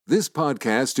This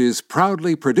podcast is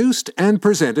proudly produced and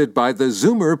presented by the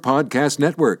Zoomer Podcast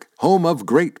Network, home of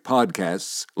great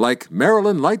podcasts like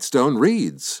Marilyn Lightstone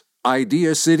Reads,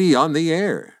 Idea City on the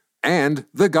Air, and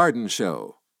The Garden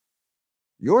Show.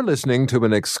 You're listening to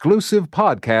an exclusive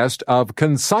podcast of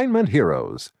Consignment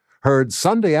Heroes, heard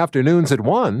Sunday afternoons at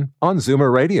 1 on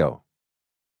Zoomer Radio.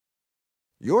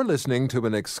 You're listening to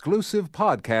an exclusive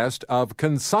podcast of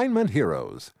Consignment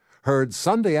Heroes, heard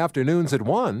Sunday afternoons at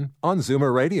 1 on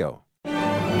Zoomer Radio.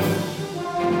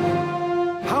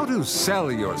 How to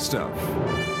sell your stuff.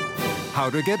 How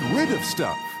to get rid of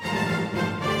stuff.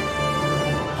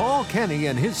 Paul Kenny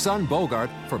and his son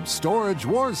Bogart from Storage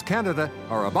Wars Canada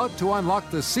are about to unlock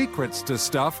the secrets to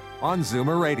stuff on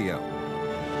Zoomer Radio.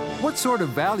 What sort of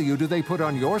value do they put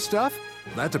on your stuff?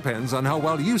 That depends on how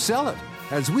well you sell it,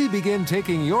 as we begin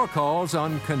taking your calls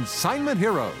on Consignment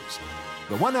Heroes,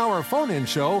 the 1-hour phone-in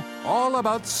show all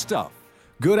about stuff.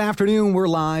 Good afternoon. We're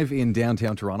live in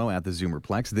downtown Toronto at the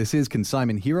Zoomerplex. This is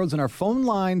Consignment Heroes, and our phone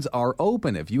lines are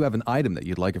open. If you have an item that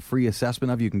you'd like a free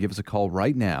assessment of, you can give us a call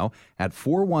right now at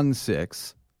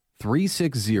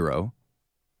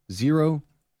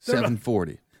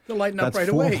 416-360-0740. They'll lighten up That's right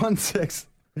away.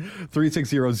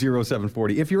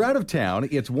 416-360-0740. If you're out of town,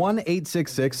 it's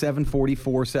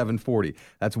 1-866-740-4740.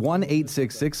 That's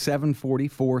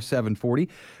 1-866-740-4740.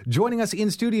 Joining us in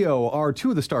studio are two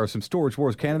of the stars from Storage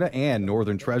Wars Canada and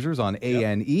Northern Treasures on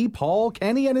ANE, Paul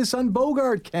Kenny and his son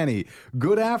Bogart Kenny.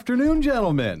 Good afternoon,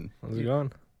 gentlemen. How's it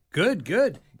going?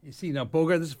 Good. You see, now,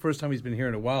 Bogart, this is the first time he's been here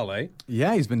in a while, eh?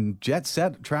 Yeah, he's been jet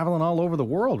set, traveling all over the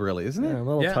world, really, isn't it? Yeah, I'm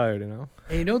a little tired, you know.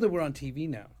 And you know that we're on TV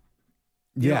now.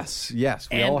 Yes.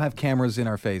 We all have cameras in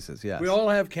our faces, yes. We all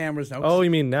have cameras now. Oh, you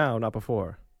mean now, not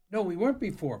before? No, we weren't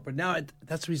before, but now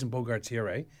that's the reason Bogart's here,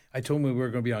 eh? I told him we were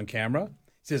going to be on camera.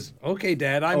 He says, okay,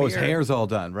 Dad, I'm here. Oh, his hair's all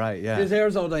done, right, yeah. His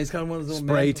hair's all done. He's got one of those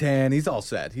little spray tan. He's all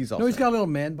set. He's got a little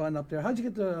man bun up there. How'd you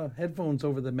get the headphones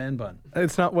over the man bun?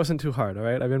 Wasn't too hard, all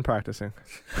right? I've been practicing.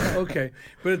 Okay.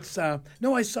 But it's,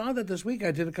 no, I saw that this week.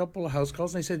 I did a couple of house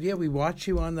calls, and they said, yeah, we watch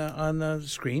you on the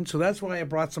screen. So that's why I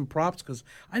brought some props, because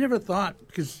I never thought,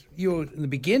 because in the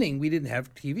beginning, we didn't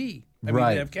have TV. We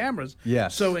didn't have cameras.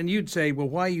 Yes. So, and you'd say, well,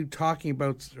 why are you talking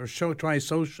about or trying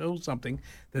to show something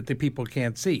that the people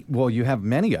can't see? Well, you have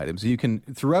many items. You can,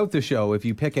 throughout the show, if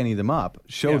you pick any of them up,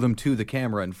 show them to the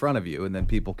camera in front of you, and then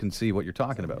people can see what you're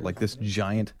talking about, like this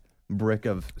giant brick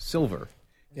of silver.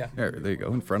 Yeah. There you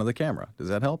go, in front of the camera. Does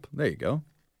that help? There you go.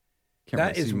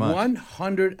 That is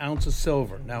 100 ounces of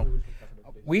silver. Now,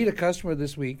 we had a customer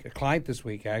this week, a client this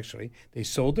week, actually. They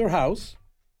sold their house.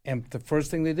 And the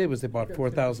first thing they did was they bought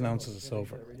 4,000 ounces of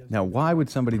silver. Now, why would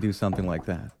somebody do something like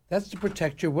that? That's to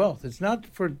protect your wealth. It's not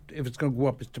for if it's going to go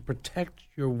up. It's to protect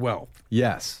your wealth.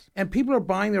 Yes. And people are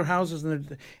buying their houses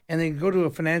and they go to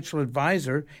a financial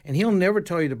advisor, and he'll never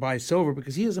tell you to buy silver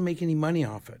because he doesn't make any money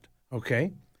off it.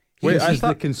 Okay? This is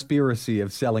the conspiracy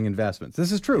of selling investments.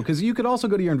 This is true, because you could also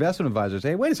go to your investment advisor and say,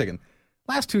 hey, wait a second.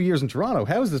 Last 2 years in Toronto,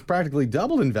 how has this practically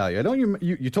doubled in value? I don't.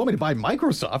 You told me to buy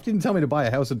Microsoft. You didn't tell me to buy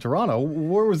a house in Toronto.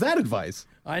 Where was that advice?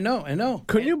 I know.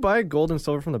 Couldn't you buy gold and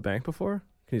silver from the bank before?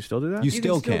 Can you still do that? You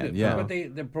still can, yeah. But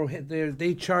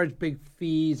they charge big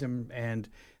fees and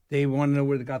they want to know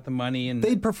where they got the money. And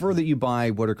they'd prefer that you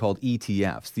buy what are called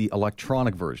ETFs, the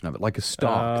electronic version of it, like a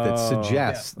stock that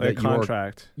suggests that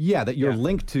contract. That you're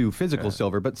linked to physical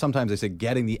silver. But sometimes they say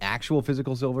getting the actual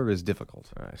physical silver is difficult.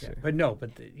 I see. But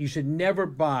you should never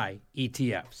buy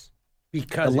ETFs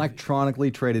because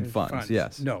electronically traded funds.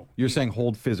 Yes. No. You're saying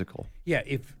hold physical. Yeah.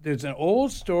 If there's an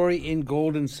old story in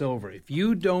gold and silver, if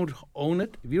you don't own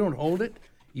it, if you don't hold it,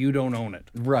 you don't own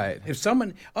it. Right.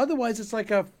 Otherwise it's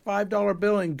like a $5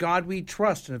 bill in God we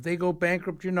trust, and if they go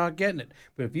bankrupt, you're not getting it.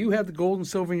 But if you have the gold and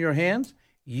silver in your hands,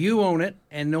 you own it,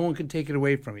 and no one can take it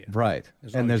away from you. Right.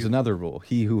 And there's another rule.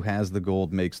 He who has the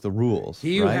gold makes the rules.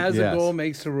 He who has the gold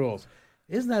makes the rules.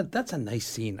 That's a nice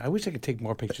scene. I wish I could take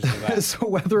more pictures of that. So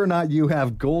whether or not you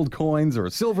have gold coins or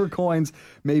silver coins,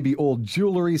 maybe old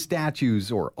jewelry,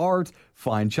 statues, or art,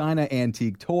 fine china,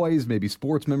 antique toys, maybe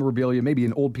sports memorabilia, maybe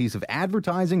an old piece of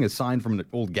advertising, a sign from an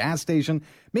old gas station,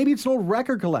 maybe it's an old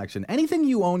record collection. Anything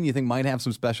you own you think might have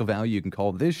some special value, you can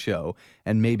call this show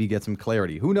and maybe get some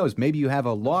clarity. Who knows? Maybe you have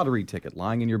a lottery ticket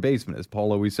lying in your basement, as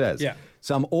Paul always says. Yeah.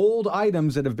 Some old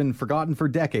items that have been forgotten for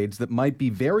decades that might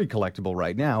be very collectible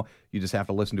right now. You just have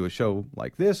to listen to a show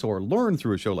like this or learn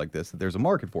through a show like this that there's a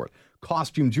market for it.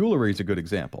 Costume jewelry is a good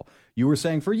example. You were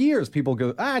saying for years people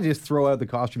go, just throw out the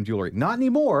costume jewelry. Not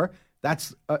anymore.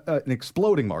 That's an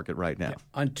exploding market right now.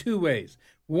 On two ways.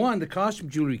 One, the costume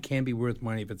jewelry can be worth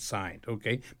money if it's signed,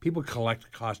 okay? People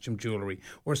collect costume jewelry.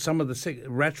 Or some of the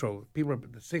retro, people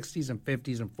of the 60s and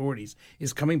 50s and 40s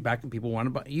is coming back and people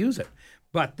want to use it.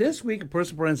 But this week, a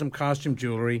person brought in some costume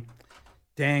jewelry.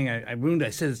 Dang, I ruined it. I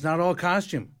said it's not all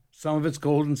costume. Some of it's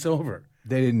gold and silver.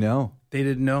 They didn't know. They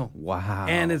didn't know. Wow.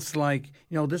 And it's like,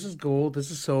 this is gold, this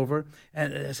is silver.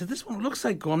 And I said, this one looks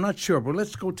like gold. I'm not sure, but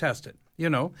let's go test it,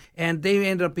 And they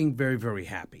ended up being very, very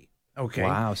happy. Okay.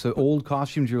 Wow. So old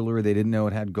costume jewelry, they didn't know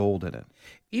it had gold in it.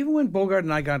 Even when Bogart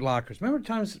and I got lockers, remember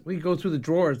times we go through the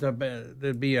drawers,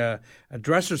 there'd be a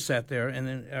dresser set there and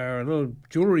then a little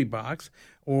jewelry box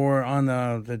or on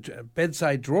the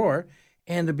bedside drawer,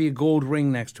 and there'd be a gold ring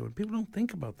next to it. People don't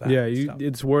think about that. Yeah,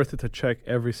 it's worth it to check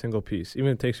every single piece.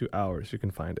 Even if it takes you hours, you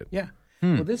can find it. Yeah.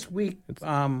 Well, this week,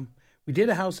 we did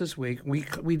a house this week.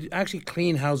 We actually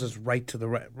clean houses right to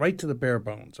the bare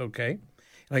bones, okay?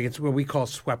 Like it's what we call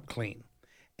swept clean.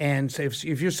 And so if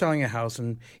you're selling a house,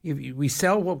 and we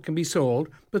sell what can be sold,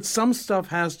 but some stuff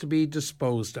has to be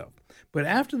disposed of. But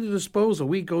after the disposal,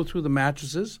 we go through the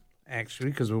mattresses,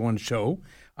 actually, because we want to show.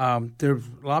 There's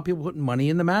a lot of people putting money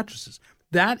in the mattresses.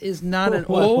 That is not an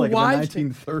old wives'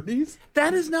 thing. 1930s?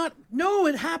 That is not. No,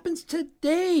 it happens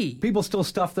today. People still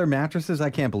stuff their mattresses? I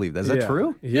can't believe that. Is that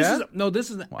true? Yeah. This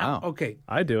is wow. Okay.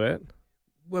 I do it.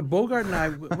 Well, Bogart and I,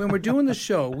 when we're doing the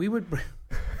show, we would.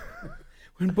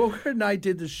 When Bogart and I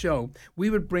did the show,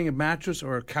 we would bring a mattress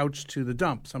or a couch to the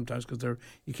dump sometimes because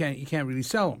you can't really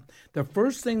sell them. The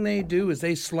first thing they do is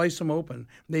they slice them open.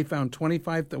 They found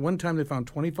 25. One time they found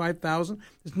 25,000.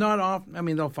 It's not off. I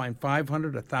mean, they'll find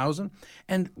 500, 1,000,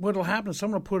 and what'll happen is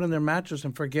someone will put in their mattress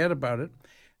and forget about it.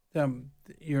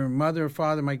 Your mother or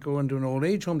father might go into an old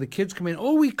age home. The kids come in.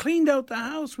 Oh, we cleaned out the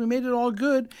house. We made it all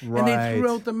good. Right. And they threw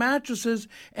out the mattresses,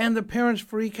 and the parents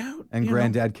freak out. And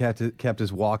Granddad kept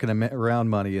his walking around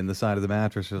money in the side of the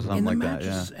mattress or something like that.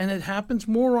 Yeah. And it happens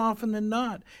more often than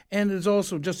not. And it's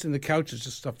also just in the couches,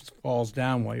 just stuff falls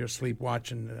down while you're asleep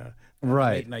watching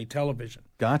late night television.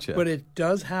 Gotcha. But it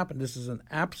does happen. This is an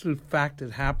absolute fact.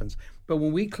 It happens. But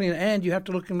when we clean, and you have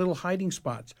to look in little hiding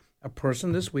spots. A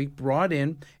person this week brought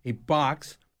in a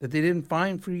box that they didn't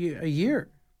find for a year.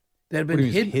 That had been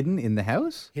hidden in the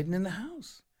house? Hidden in the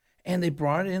house. And they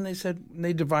brought it in,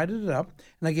 they divided it up,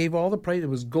 and I gave all the price. It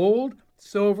was gold,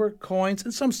 silver, coins,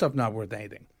 and some stuff not worth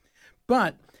anything.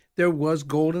 But there was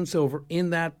gold and silver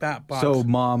in that box. So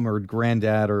mom or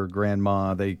granddad or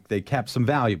grandma, they kept some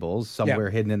valuables somewhere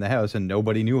hidden in the house, and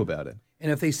nobody knew about it.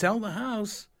 And if they sell the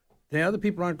house, the other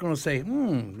people aren't going to say,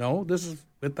 no, this is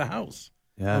with the house.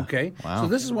 Yeah. Okay. Wow. So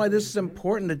this is why this is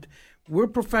important. That we're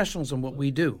professionals in what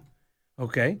we do.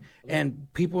 Okay.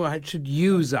 And people should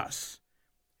use us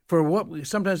for what we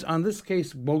sometimes. On this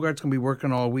case, Bogart's going to be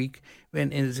working all week,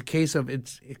 and it's a case of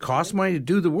it costs money to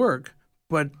do the work,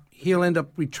 but he'll end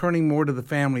up returning more to the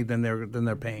family than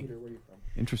they're paying.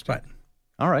 Interesting. But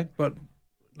all right. But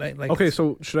like okay,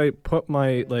 so should I put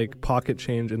my pocket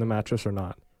change in the mattress or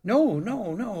not? No.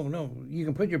 You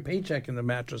can put your paycheck in the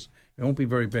mattress. It won't be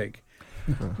very big.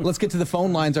 Let's get to the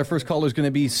phone lines. Our first caller is going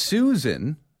to be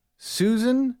Susan.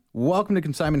 Susan, welcome to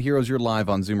Consignment Heroes. You're live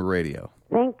on Zoomer Radio.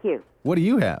 Thank you. What do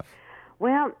you have?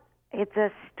 Well, it's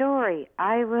a story.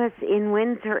 I was in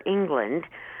Windsor, England,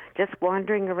 just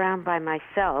wandering around by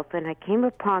myself, and I came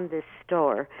upon this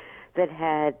store that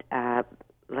had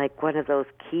like one of those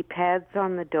keypads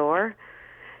on the door.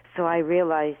 So I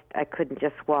realized I couldn't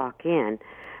just walk in.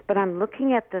 But I'm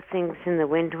looking at the things in the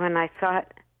window, and I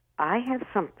thought, I have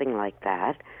something like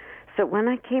that. So when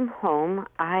I came home,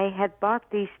 I had bought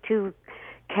these two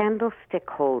candlestick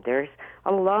holders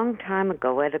a long time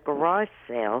ago at a garage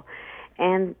sale,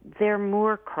 and they're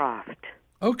Moorcroft.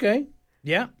 Okay.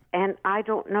 Yeah. And I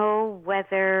don't know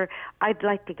whether I'd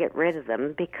like to get rid of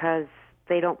them because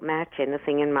they don't match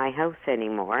anything in my house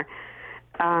anymore.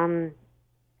 Okay.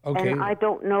 And I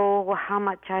don't know how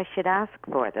much I should ask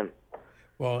for them.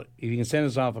 Well, if you can send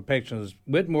us off a picture,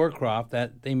 with Moorcroft,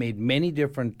 that they made many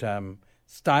different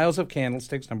styles of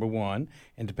candlesticks, number one,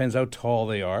 and depends how tall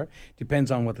they are, depends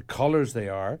on what the colors they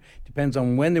are, depends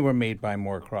on when they were made by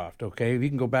Moorcroft, okay? If you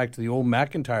can go back to the old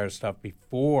McIntyre stuff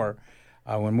before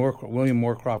when William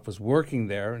Moorcroft was working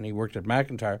there, and he worked at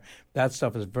McIntyre, that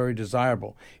stuff is very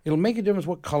desirable. It'll make a difference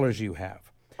what colors you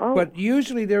have. Oh. But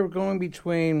usually they're going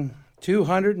between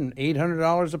 $200 and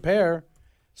 $800 a pair.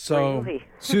 So, Really?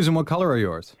 Susan, what color are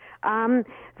yours?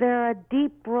 They're a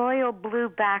deep royal blue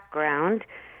background,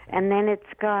 and then it's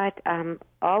got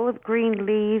olive green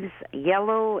leaves,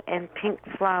 yellow and pink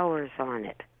flowers on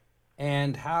it.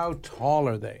 And how tall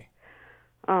are they?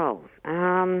 Oh,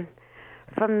 from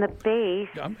the base,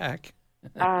 I'm back.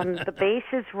 The base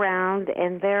is round,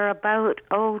 and they're about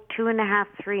 2.5,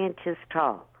 3 inches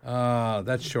tall.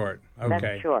 That's short. Okay.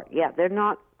 That's short. Yeah, they're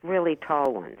not really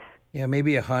tall ones. Yeah,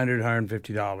 maybe $100,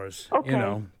 $150. Okay. You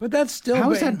know, but that's still.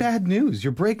 How is that bad news?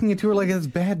 You're breaking it to her like it's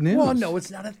bad news. Well, no,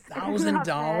 it's not It's not bad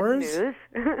 $1,000.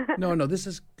 news. No, this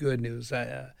is good news.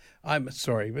 I'm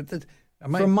sorry, but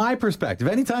From my perspective,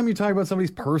 anytime you talk about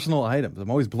somebody's personal items, I'm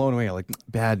always blown away. Like,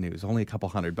 bad news, only a couple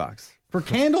 $100 for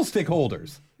candlestick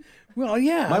holders. well,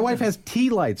 yeah. My wife has tea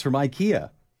lights from IKEA.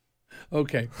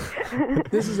 Okay,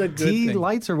 this is a good Tea thing.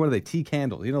 lights or what are they? Tea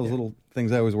candles. You know those little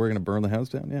things I always wear going to burn the house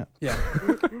down? Yeah. Yeah.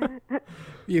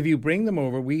 If you bring them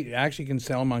over, we actually can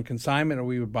sell them on consignment, or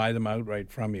we would buy them outright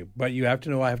from you. But you have to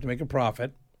know I have to make a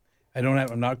profit. I'm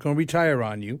not going to retire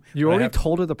on you. You but I already have-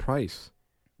 told her the price.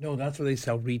 No, that's where they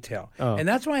sell retail. Oh. And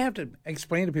that's why I have to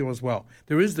explain to people as well.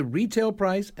 There is the retail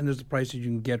price, and there's the price that you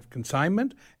can get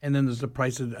consignment, and then there's the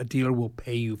price that a dealer will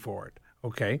pay you for it.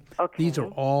 Okay? Okay. These are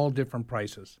all different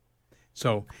prices.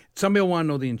 So somebody will want to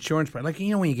know the insurance price. Like,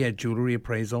 you know, when you get a jewelry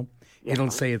appraisal, it'll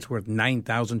say it's worth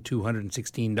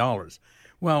 $9,216.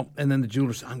 Well, and then the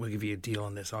jeweler says, I'm going to give you a deal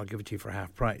on this. I'll give it to you for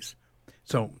half price.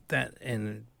 So that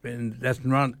and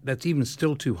that's even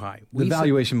still too high. The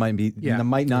valuation might Yeah.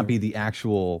 not be the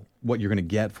actual what you're going to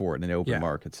get for it in an open Yeah.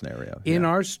 market scenario. In Yeah.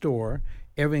 our store,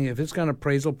 everything, if it's got an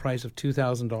appraisal price of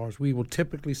 $2,000, we will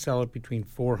typically sell it between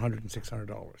 $400 and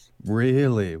 $600.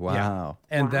 Really? Wow.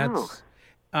 And Wow. that's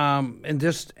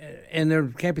and there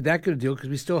can't be that good a deal because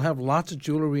we still have lots of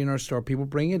jewelry in our store. People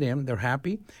bring it in, they're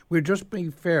happy. We're just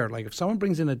being fair. Like if someone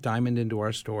brings in a diamond into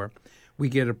our store, we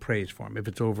get appraised for them. If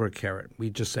it's over a carat, we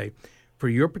just say, for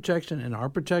your protection and our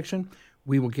protection,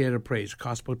 we will get it appraised. It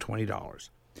costs about $20,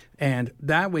 and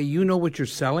that way you know what you're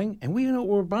selling and we know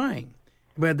what we're buying.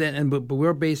 But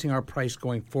we're basing our price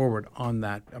going forward on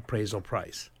that appraisal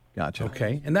price. Gotcha.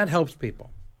 Okay, and that helps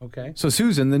people. Okay. So,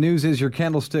 Susan, the news is your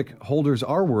candlestick holders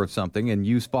are worth something, and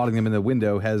you spotting them in the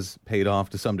window has paid off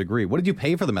to some degree. What did you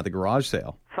pay for them at the garage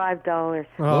sale? $5.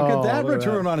 Look at that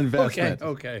return on investment.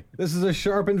 Okay. This is a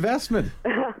sharp investment.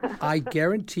 I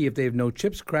guarantee if they have no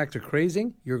chips, cracked, or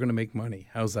crazing, you're going to make money.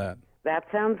 How's that? That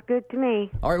sounds good to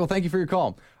me. All right, well, thank you for your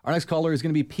call. Our next caller is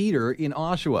going to be Peter in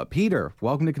Oshawa. Peter,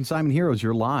 welcome to Consignment Heroes.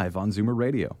 You're live on Zoomer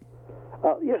Radio.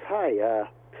 Yes, hi.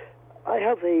 I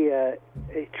have a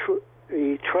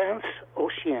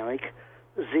transoceanic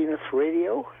Zenith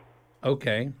radio.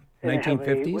 Okay. And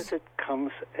 1950s? with it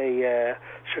comes a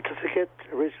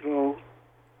original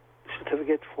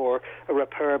certificate for a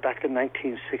repair back in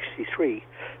 1963.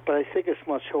 But I think it's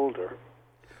much older.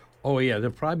 Oh, yeah.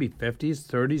 They'll probably be 50s,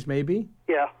 30s, maybe.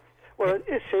 Yeah. Well,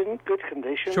 it's in good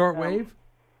condition. Shortwave?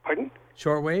 Pardon?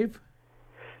 Shortwave?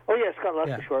 Oh, yeah, it's got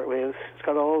lots of shortwaves. It's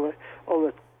got all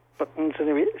the buttons and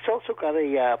everything. It's also got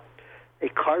a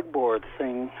cardboard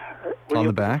thing On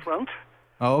the back? front.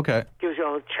 Oh, okay. Gives you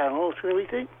all the channels and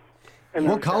everything. And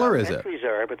What color is it? entries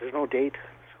are, but there's no date.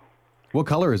 What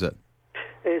color is it?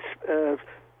 It's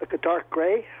like a dark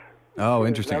gray. Oh,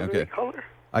 interesting. Velvety Okay. color.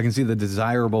 I can see the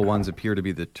desirable ones appear to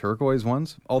be the turquoise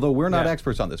ones. Although we're not Yeah.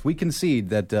 experts on this. We concede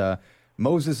that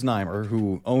Moses Neimer,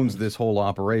 who owns this whole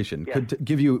operation, could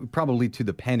give you probably to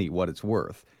the penny what it's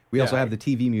worth. We also have the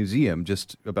TV museum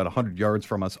just about 100 yards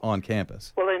from us on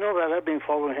campus. Well, I know that. I've been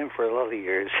following him for a lot of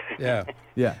years. Yeah.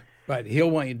 Yeah. But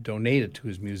he'll want you to donate it to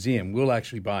his museum. We'll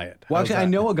actually buy it. Well, How's actually, I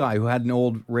that? know a guy who had an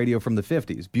old radio from the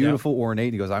 50s, beautiful,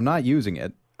 ornate. He goes, I'm not using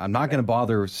it. I'm not going to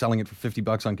bother selling it for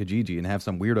 $50 on Kijiji and have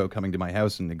some weirdo coming to my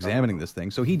house and examining this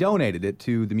thing. So he donated it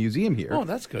to the museum here. Oh,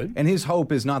 that's good. And his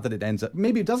hope is not that it ends up,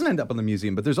 maybe it doesn't end up in the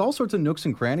museum, but there's all sorts of nooks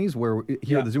and crannies where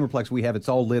here at the Zoomerplex we have it's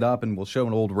all lit up and we'll show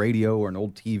an old radio or an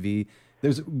old TV.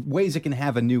 There's ways it can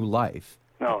have a new life.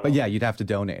 But yeah, you'd have to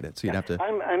donate it. So you'd have to.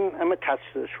 I'm attached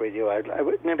to this radio.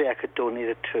 Maybe I could donate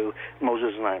it to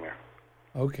Moses Neimer.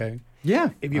 Okay. Yeah.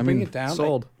 If you bring it down.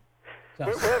 Sold.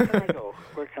 Where can I go?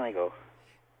 Where can I go?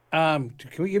 Can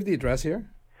we give the address here?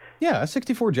 Yeah,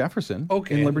 64 Jefferson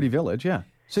in Liberty Village, yeah.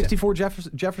 64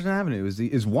 Jefferson Avenue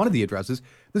is one of the addresses.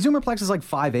 The Zoomerplex is like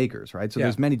 5 acres, right? So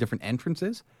there's many different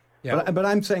entrances. Yeah. But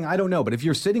I'm saying, I don't know. But if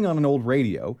you're sitting on an old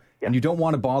radio and you don't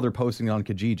want to bother posting it on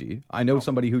Kijiji, I know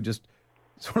somebody who just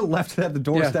sort of left it at the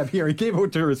doorstep here. He gave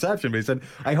it to reception, but he said,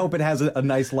 I hope it has a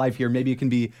nice life here. Maybe it can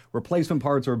be replacement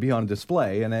parts or be on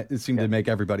display. And it seemed to make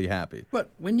everybody happy. But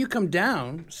when you come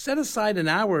down, set aside an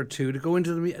hour or two to go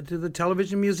into the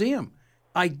television museum.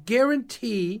 I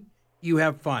guarantee you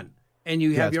have fun and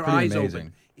you have it's your pretty eyes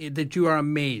amazing. open. That you are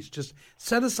amazed. Just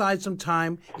set aside some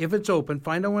time if it's open.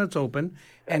 Find out when it's open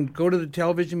and go to the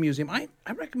television museum. I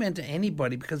recommend to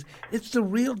anybody because it's the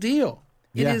real deal.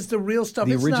 It is the real stuff.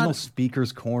 The It's original not,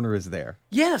 Speaker's Corner is there.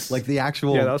 yes. Like the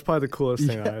actual. Yeah, that was probably the coolest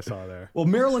thing that I saw there. Well,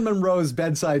 Marilyn Monroe's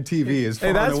bedside TV is far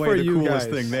Hey, that's and away for the you coolest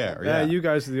guys. thing there. Yeah, you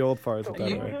guys are the old farts with that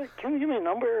Can way. you give me a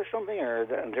number or something, or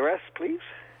the address, please?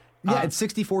 Yeah, it's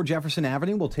 64 Jefferson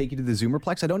Avenue. We'll take you to the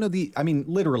Zoomerplex. I don't know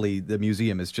literally the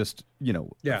museum is just,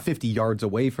 50 yards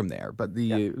away from there. But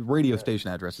the radio station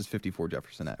address is 64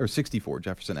 Jefferson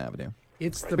Avenue.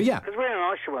 it's the But yeah, Because we're in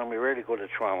Oshawa and we rarely go to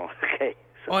Toronto. Okay.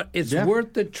 So, it's Yeah.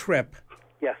 worth the trip.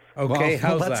 yes. Okay, well,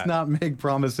 how's let's that? not make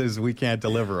promises we can't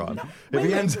deliver on. If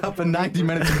he ends up in 90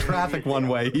 minutes in traffic one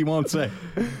way, he won't say,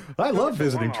 I love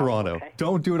visiting Toronto. okay.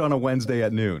 Don't do it on a Wednesday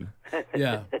at noon.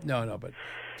 Yeah, no, but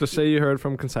Just say you heard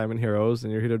from Consignment Heroes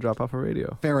and you're here to drop off a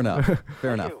radio. Fair enough.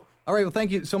 Fair enough. All right, well, thank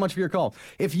you so much for your call.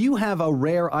 If you have a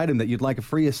rare item that you'd like a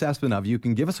free assessment of, you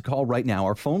can give us a call right now.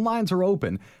 Our phone lines are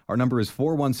open. Our number is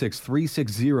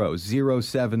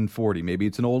 416-360-0740. Maybe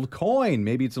it's an old coin.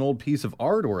 Maybe it's an old piece of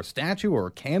art or a statue or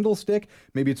a candlestick.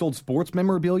 Maybe it's old sports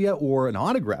memorabilia or an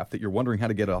autograph that you're wondering how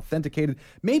to get authenticated.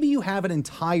 Maybe you have an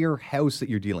entire house that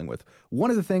you're dealing with. One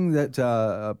of the things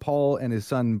that Paul and his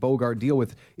son Bogart deal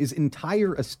with is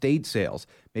entire estate sales.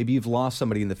 Maybe you've lost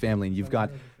somebody in the family and you've got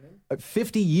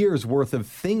 50 years worth of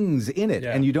things in it,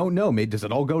 and you don't know. Maybe does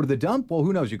it all go to the dump? Well,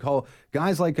 who knows? You call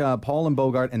guys like Paul and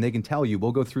Bogart, and they can tell you.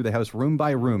 We'll go through the house room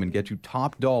by room and get you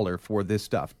top dollar for this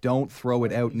stuff. Don't throw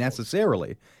it out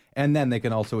necessarily. And then they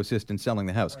can also assist in selling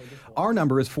the house. Our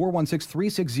number is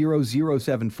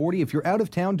 416-360-0740. If you're out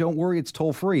of town, don't worry. It's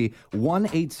toll free.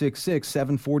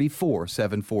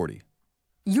 1-866-744-740.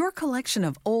 Your collection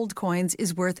of old coins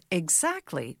is worth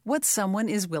exactly what someone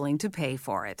is willing to pay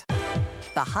for it.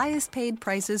 The highest paid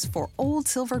prices for old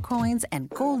silver coins and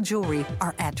gold jewelry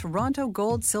are at Toronto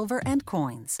Gold, Silver and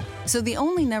Coins. So the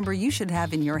only number you should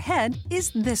have in your head is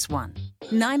this one,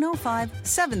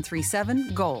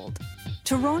 905-737-GOLD.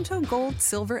 Toronto Gold,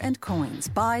 Silver and Coins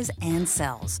buys and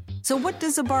sells. So what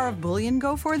does a bar of bullion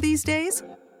go for these days?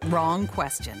 Wrong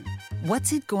question.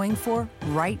 What's it going for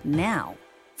right now?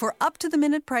 For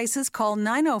up-to-the-minute prices, call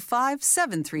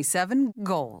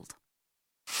 905-737-GOLD.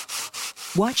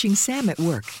 Watching Sam at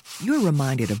work, you're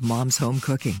reminded of Mom's home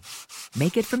cooking.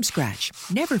 Make it from scratch,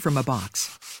 never from a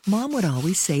box. Mom would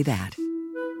always say that.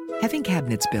 Having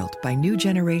cabinets built by New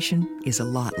Generation is a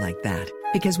lot like that.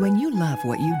 Because when you love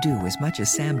what you do as much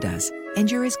as Sam does, and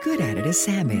you're as good at it as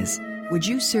Sam is, would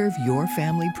you serve your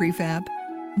family prefab?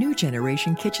 New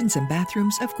Generation kitchens and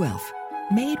bathrooms of Guelph.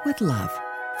 Made with love.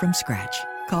 From scratch.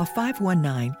 Call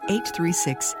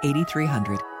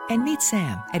 519-836-8300 and meet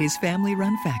Sam at his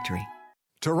family-run factory.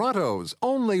 Toronto's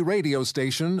only radio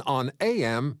station on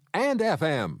AM and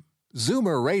FM.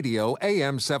 Zoomer Radio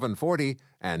AM 740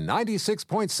 and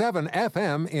 96.7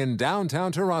 FM in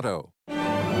downtown Toronto.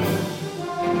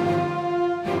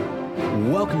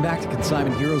 Welcome back to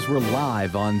Consignment Heroes. We're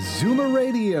live on Zoomer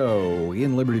Radio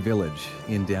in Liberty Village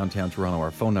in downtown Toronto.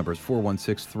 Our phone number is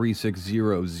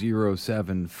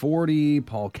 416-360-0740.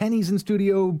 Paul Kenny's in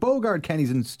studio. Bogart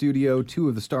Kenny's in studio. Two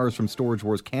of the stars from Storage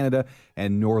Wars Canada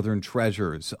and Northern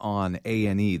Treasures on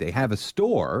A&E. They have a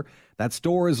store. That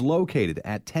store is located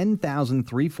at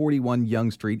 10,341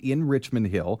 Yonge Street in Richmond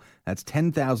Hill. That's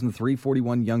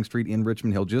 10,341 Yonge Street in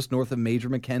Richmond Hill, just north of Major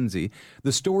Mackenzie.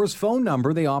 The store's phone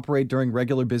number, they operate during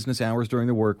regular business hours during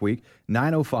the work week,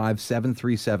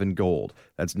 905-737-GOLD.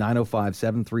 That's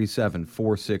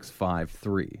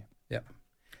 905-737-4653. yeah,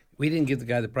 we didn't give the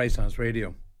guy the price on his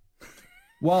radio.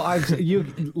 Well,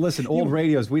 listen, old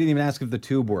radios, we didn't even ask if the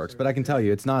tube works, but I can tell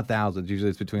you it's not thousands. Usually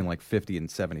it's between like 50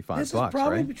 and 75 This bucks, is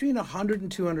probably right? between $100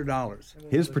 and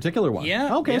 $200. His particular one.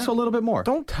 Yeah, Okay, yeah. so a little bit more.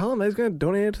 Don't tell him that he's going to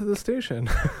donate it to the station.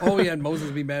 Oh yeah, and Moses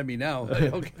will be mad at me now.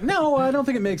 Okay. No, I don't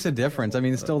think it makes a difference. I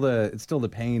mean, it's still the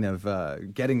pain of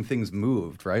getting things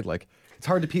moved, right? Like it's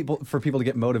hard for people to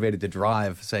get motivated to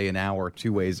drive, say, an hour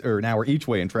two ways or an hour each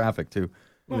way in traffic to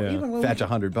Even when fetch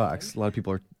 $100. A lot of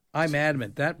people are. I'm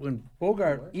adamant that when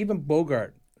Bogart,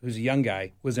 who's a young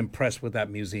guy, was impressed with that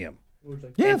museum.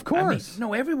 Yeah, of I mean, course.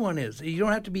 no, everyone is. You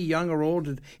don't have to be young or old.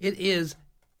 It is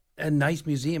a nice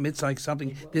museum. It's like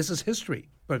something. This is history.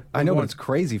 But I know, but it's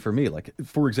crazy for me. Like,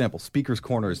 for example, Speaker's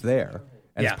Corner is there,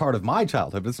 and Yeah. it's part of my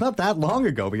childhood. But it's not that long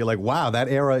ago. But you're like, wow, that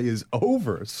era is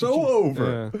over. So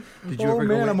over. Did you ever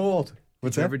man, go I'm old.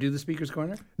 What's Did you that? ever do the Speaker's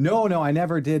Corner? No, I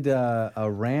never did a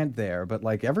rant there. But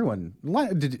like everyone,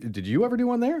 did you ever do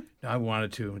one there? No, I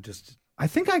wanted to. I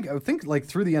think like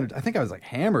through the end. I think I was like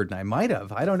hammered, and I might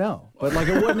have. I don't know, but like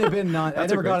it wouldn't have been. I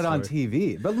never got it on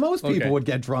TV. But most people would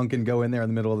get drunk and go in there in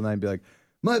the middle of the night and be like,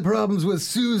 My problem's with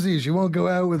Susie. She won't go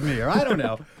out with me. Or I don't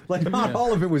know. Like, not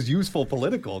all of it was useful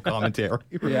political commentary.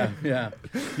 Yeah.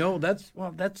 No, that's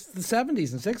the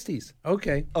 70s and 60s.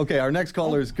 Okay. Okay, our next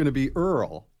caller is going to be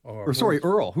Earl.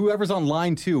 Earl. Whoever's on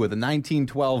line 2 with a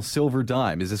 1912 silver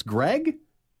dime. Is this Greg?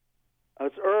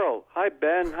 It's Earl. Hi,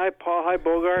 Ben. Hi, Paul. Hi,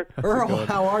 Bogart. Earl,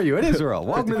 how are you? It is Earl.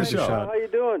 Welcome to the show. How you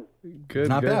doing? Good.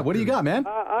 Not bad. What do you got, man?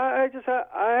 I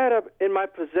had in my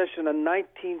possession a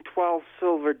 1912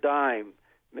 silver dime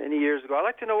many years ago. I'd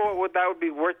like to know what that would be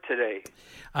worth today.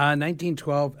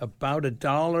 1912, about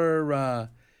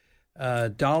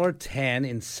 $1.10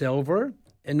 in silver.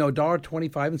 And no,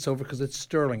 $1.25 in silver because it's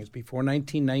sterling. It's before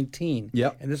 1919.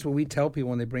 Yep. And this is what we tell people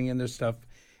when they bring in their stuff,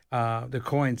 the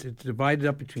coins. It's divided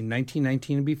up between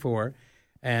 1919 and before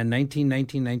and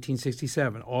 1919,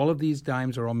 1967. All of these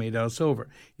dimes are all made out of silver.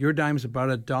 Your dime's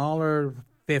about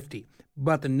 $1.50.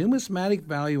 But the numismatic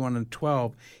value on a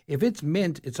 12, if it's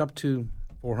mint, it's up to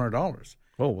 $400.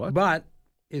 Oh, what? But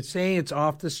it's saying it's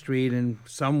off the street and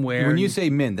somewhere. When you say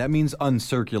mint, that means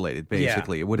uncirculated,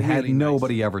 basically. Yeah, it would really have nice.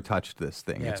 nobody ever touched this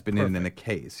thing. Yeah, it's been in a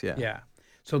case, yeah. Yeah.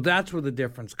 So that's where the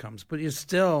difference comes. But it's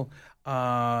still,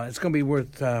 it's going to be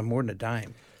worth more than a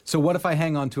dime. So what if I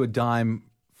hang on to a dime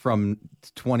from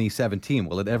 2017?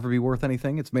 Will it ever be worth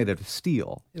anything? It's made out of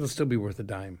steel. It'll still be worth a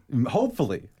dime.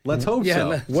 Hopefully. Let's hope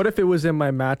so. What if it was in my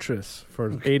mattress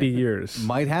for 80 years?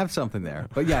 Might have something there.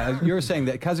 But yeah, you're saying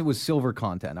that because it was silver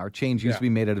content, our change used to be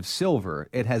made out of silver,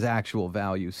 it has actual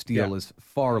value. Steel is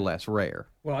far less rare.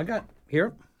 Well, I got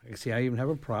here. You see, I even have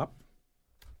a prop.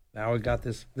 Now I got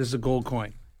this. This is a gold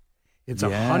coin. It's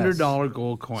 $100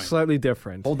 gold coin. Slightly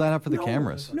different. Hold that up for the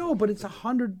cameras. No, but it's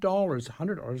 $100.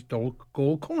 $100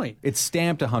 gold coin. It's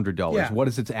stamped $100. Yeah. What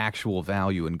is its actual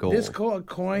value in gold? This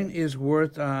coin is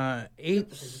worth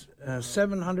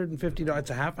 $750. It's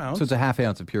a half ounce. So it's a half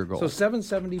ounce of pure gold. So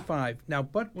 $775. Now,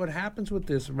 but what happens with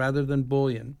this, rather than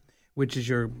bullion, which is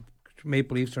your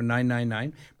Maple Leafs or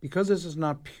 999, because this is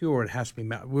not pure, it has to be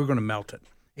melted. We're going to melt it.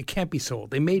 It can't be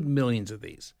sold. They made millions of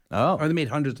these. Oh. Or they made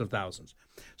hundreds of thousands.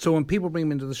 So when people bring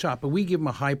them into the shop, but we give them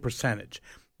a high percentage.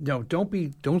 No, don't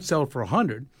sell it for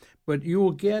 $100, but you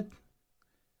will get,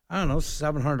 I don't know,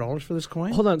 $700 for this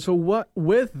coin. Hold on. So what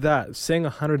with that saying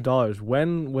 $100?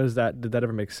 When was that? Did that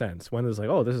ever make sense? When is like,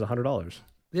 oh, this is $100?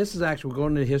 This is actually, we're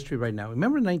going into history right now.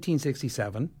 Remember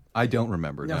 1967? I don't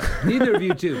remember. No, neither of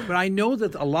you do. But I know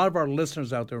that a lot of our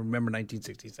listeners out there remember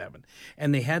 1967.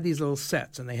 And they had these little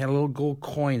sets, and they had a little gold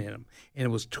coin in them, and it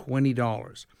was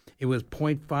 $20. It was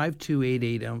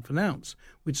 0.5288 of an ounce,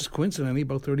 which is coincidentally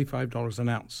about $35 an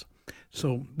ounce.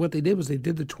 So what they did was they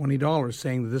did the $20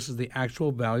 saying that this is the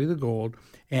actual value of the gold,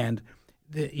 and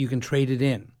that you can trade it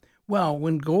in. Well,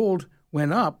 when gold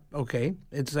went up, okay,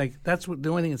 it's like that's what the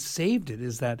only thing that saved it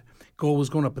is that gold was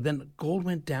going up, but then gold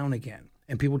went down again,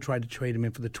 and people tried to trade them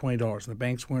in for the $20, and the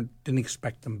banks didn't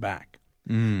expect them back.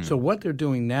 So what they're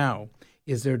doing now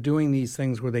is they're doing these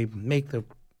things where they make the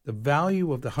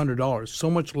value of the $100 so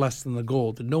much less than the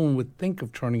gold that no one would think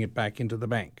of turning it back into the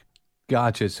bank.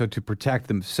 Gotcha. So to protect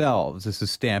themselves, this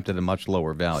is stamped at a much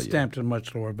lower value. Stamped at a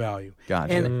much lower value.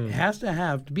 Gotcha. And it has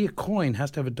to be a coin,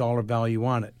 has to have a dollar value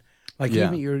on it. Like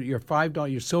even your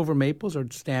 $5, your silver maples are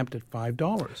stamped at $5.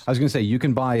 I was going to say, you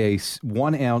can buy a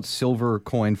 1 ounce silver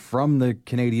coin from the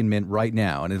Canadian Mint right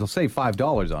now, and it'll say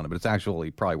 $5 on it, but it's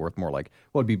actually probably worth more like,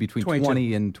 it'd be between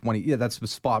 20 and 20. Yeah, that's the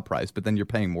spot price, but then you're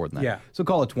paying more than that. Yeah. So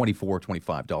call it $24,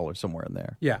 $25, somewhere in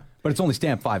there. Yeah. But it's only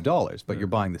stamped $5, but you're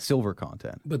buying the silver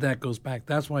content. But that goes back.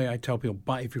 That's why I tell people,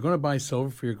 if you're going to buy silver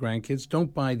for your grandkids,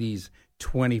 don't buy these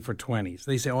 20 for 20s.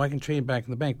 They say, I can trade it back in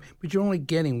the bank, but you're only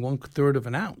getting 1/3 of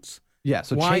an ounce. Yeah,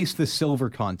 so chase the silver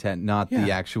content, not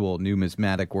the actual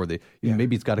numismatic or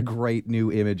maybe it's got a great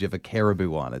new image of a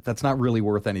caribou on it. That's not really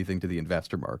worth anything to the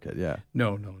investor market,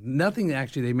 No. Nothing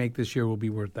actually they make this year will be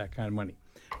worth that kind of money.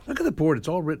 Look at the board. It's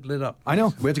all lit up. I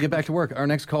know. We have to get back to work. Our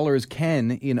next caller is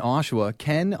Ken in Oshawa.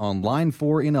 Ken on line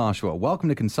 4 in Oshawa. Welcome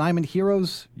to Consignment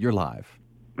Heroes. You're live.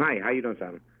 Hi, how you doing,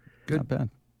 Simon? Good. Not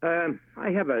bad.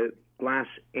 I have a glass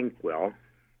inkwell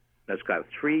that's got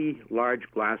 3 large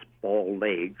glass ball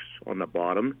legs on the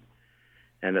bottom,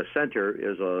 and the center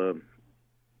is the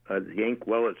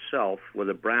inkwell itself with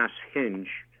a brass hinge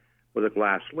with a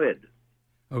glass lid.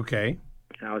 Okay.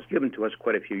 Now, it was given to us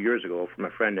quite a few years ago from a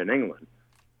friend in England.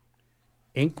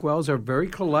 Inkwells are very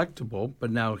collectible,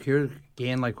 but now here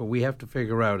again, like what we have to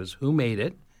figure out is who made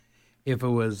it. If it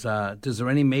was, is there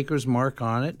any maker's mark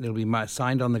on it? It'll be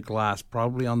signed on the glass,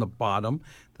 probably on the bottom.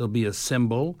 There'll be a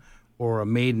symbol, or a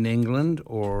made in England,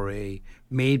 or a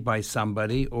made by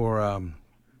somebody, or a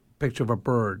picture of a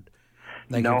bird.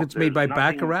 Like if it's made by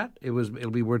Baccarat,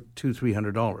 it'll be worth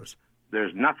 $200-$300.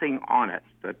 there's nothing on it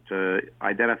that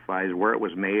identifies where it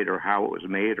was made or how it was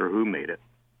made or who made it.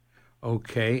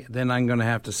 Okay, then I'm going to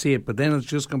have to see it, but then it's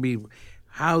just going to be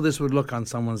how this would look on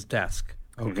someone's desk,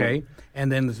 okay?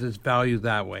 And then it's valued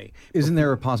that way. Isn't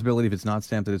there a possibility if it's not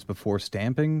stamped that it's before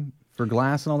stamping for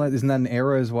glass and all that? Isn't that an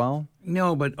error as well?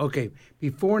 No, but okay,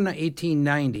 before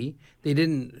 1890, they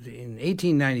didn't, in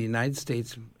 1890, the United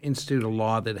States instituted a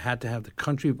law that had to have the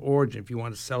country of origin. If you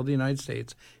want to sell the United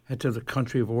States, had to have the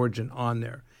country of origin on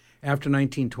there. After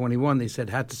 1921, they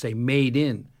said had to say made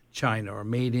in China or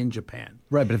made in Japan.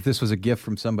 Right, but if this was a gift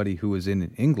from somebody who was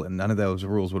in England, none of those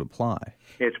rules would apply.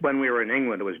 It's when we were in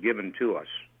England it was given to us.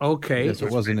 Okay. Yes,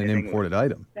 it wasn't an imported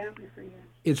item.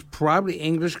 It's probably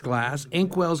English glass.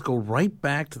 Inkwells go right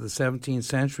back to the 17th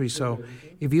century. So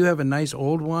if you have a nice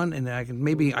old one, and I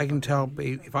can tell,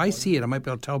 if I see it, I might be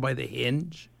able to tell by the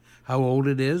hinge how old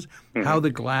it is, how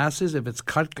the glass is, if it's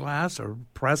cut glass or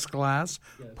pressed glass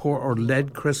or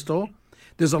lead crystal.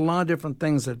 There's a lot of different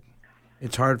things that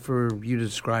it's hard for you to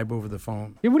describe over the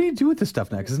phone. Yeah, what do you do with this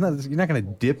stuff now? Because you're not going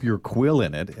to dip your quill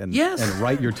in it and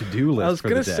write your to-do list. I was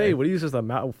going to say, what do you use as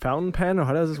a fountain pen, or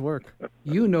how does this work?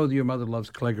 You know that your mother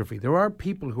loves calligraphy. There are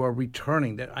people who are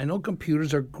returning that. I know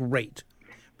computers are great,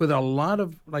 but a lot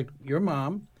of, like your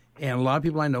mom and a lot of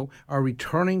people I know, are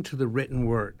returning to the written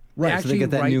word. Right, so they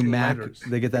get that new Mac, letters.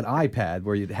 they get that iPad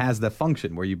where it has the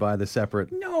function where you buy the separate...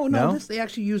 No, they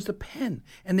actually use the pen,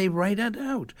 and they write it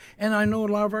out. And I know a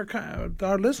lot of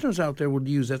our listeners out there would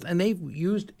use this, and they've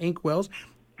used inkwells.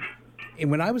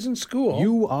 And when I was in school...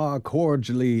 You are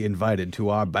cordially invited to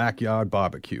our backyard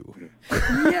barbecue.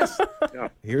 Yes.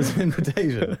 Here's an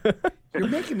invitation. You're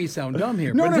making me sound dumb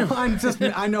here. No,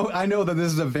 I know that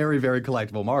this is a very, very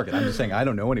collectible market. I'm just saying I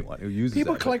don't know anyone who uses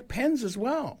people it. collect pens as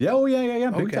well. Yeah,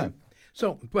 big time.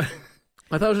 So, but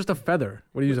I thought it was just a feather.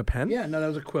 What, do you use a pen? Yeah, no, that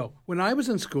was a quill. When I was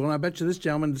in school, and I bet you this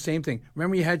gentleman, the same thing.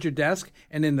 Remember you had your desk,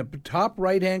 and in the top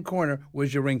right-hand corner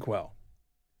was your inkwell.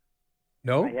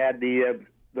 No? I had the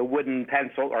wooden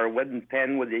pencil or wooden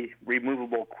pen with the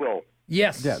removable quill.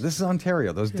 Yes. Yeah, this is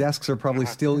Ontario. Those desks are probably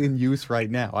still in use right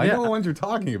now. I know the ones you're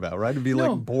talking about, right? It'd be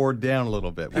like bored down a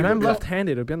little bit. And I'm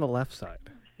left-handed. It would be on the left side.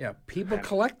 Yeah, people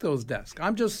collect those desks.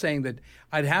 I'm just saying that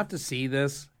I'd have to see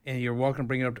this, and you're welcome to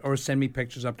bring it up or send me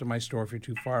pictures up to my store if you're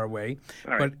too far away.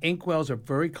 All right. But inkwells are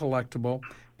very collectible,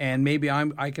 and maybe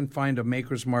I can find a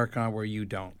maker's mark on where you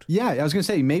don't. Yeah, I was going to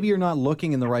say, maybe you're not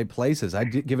looking in the right places.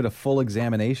 I'd give it a full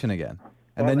examination again.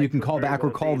 And then you can call back or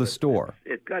call the store.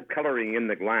 It's got coloring in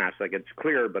the glass. Like it's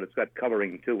clear, but it's got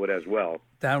coloring to it as well.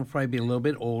 That would probably be a little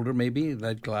bit older, maybe,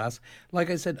 that glass. Like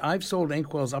I said, I've sold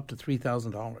inkwells up to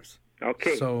 $3,000.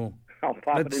 Okay. So I'll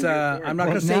pop it in I'm not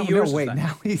going to say yours. No, wait,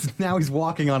 now he's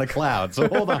walking on a cloud. So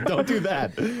hold on, don't do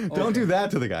that. Don't do that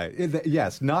to the guy.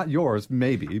 Yes, not yours,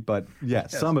 maybe, but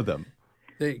yes, some of them.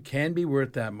 They can be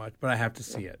worth that much, but I have to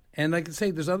see it. And like I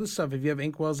say, there's other stuff. If you have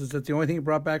inkwells, is that the only thing you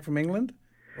brought back from England?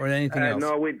 Or anything else?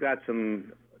 No, we've got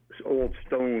some old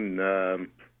stone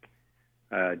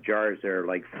jars there,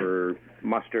 like for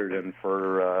mustard and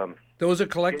for... Those are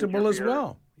collectible as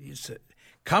well.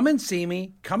 Come and see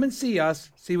me. Come and see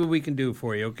us. See what we can do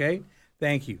for you, okay?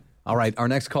 Thank you. All right, our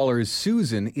next caller is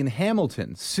Susan in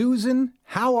Hamilton. Susan,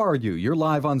 how are you? You're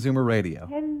live on Zoomer Radio.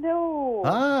 Hello.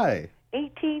 Hi.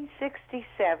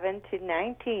 1867 to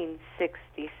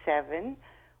 1967,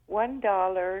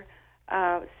 $1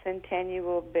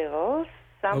 centennial bills,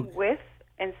 some with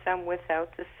and some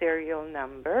without the serial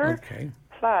number. Okay.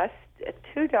 Plus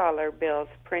 $2 bills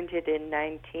printed in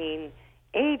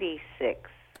 1986.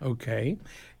 Okay.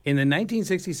 In the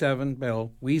 1967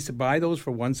 bill, we used to buy those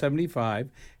for $1.75,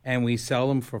 and we sell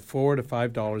them for $4 to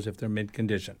 $5 if they're mint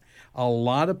condition. A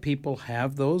lot of people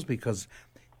have those because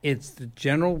it's the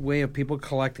general way of people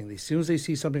collecting. As soon as they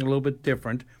see something a little bit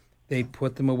different, they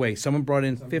put them away. Someone brought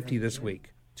in 50 this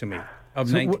week to me.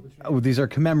 These are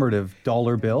commemorative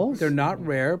dollar bills? They're not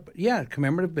rare, but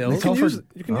commemorative bills.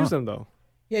 You can use them, though.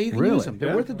 Yeah, you can use them.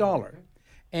 They're worth $1.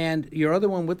 And your other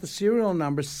one with the serial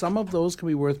number, some of those can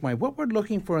be worth money. What we're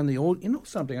looking for in the old,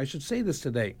 something, I should say this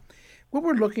today. What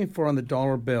we're looking for on the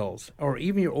dollar bills, or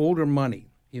even your older money,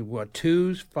 what,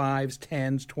 2s, 5s,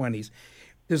 10s, 20s,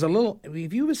 there's a little,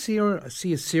 if you see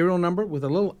a serial number with a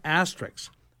little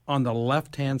asterisk on the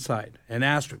left-hand side, an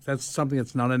asterisk, that's something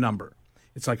that's not a number.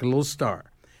 It's like a little star.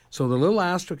 So the little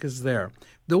asterisk is there.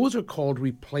 Those are called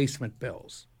replacement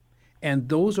bills. And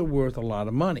those are worth a lot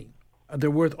of money.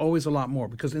 They're worth always a lot more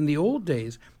because in the old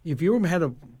days, if you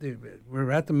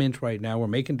we're at the mint right now, we're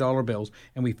making dollar bills,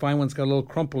 and we find one's got a little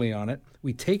crumply on it,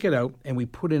 we take it out and we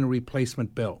put in a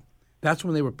replacement bill. That's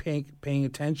when they were paying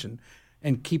attention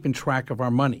and keeping track of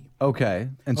our money. Okay.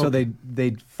 And so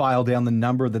they file down the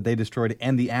number that they destroyed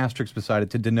and the asterisk beside it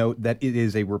to denote that it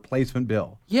is a replacement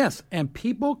bill. Yes, and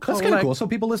people collect... That's kind of cool. So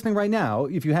people listening right now,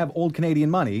 if you have old Canadian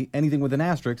money, anything with an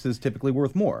asterisk is typically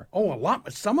worth more. Oh, a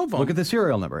lot. Some of them. Look at the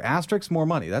serial number. Asterisk, more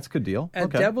money. That's a good deal. A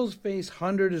Devil's Face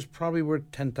 100 is probably worth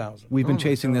 $10,000. We've been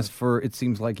chasing this for, it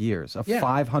seems like, years. A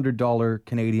 $500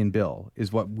 Canadian bill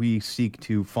is what we seek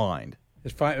to find.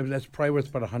 That's probably worth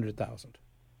about $100,000.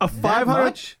 A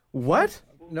 500? What?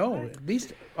 No, at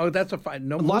least. Oh, that's a fine.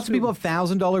 No, lots of people have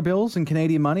 $1,000 bills in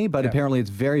Canadian money, but apparently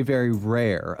it's very, very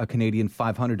rare a Canadian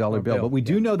 $500 bill. But we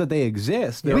do know that they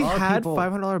exist. We had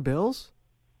 $500 bills.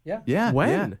 Yeah.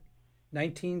 When?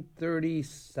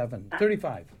 1937,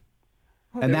 35.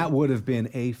 And that would have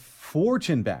been a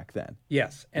fortune back then.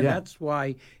 Yes, and that's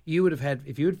why you would have had,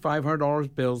 if you had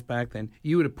 $500 bills back then,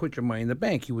 you would have put your money in the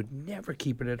bank. You would never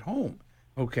keep it at home.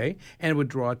 Okay, and it would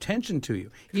draw attention to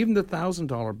you, even the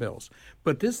 $1,000 bills.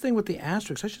 But this thing with the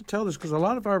asterisks, I should tell this because a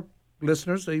lot of our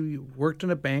listeners, they worked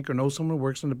in a bank or know someone who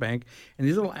works in a bank, and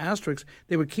these little asterisks,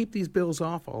 they would keep these bills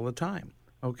off all the time.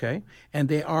 Okay, and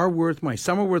they are worth money.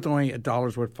 Some are worth only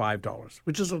 $1 worth $5,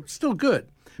 which is still good.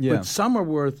 Yeah. But some are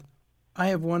worth. I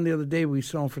have one the other day we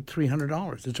sold for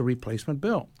 $300. It's a replacement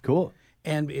bill. Cool.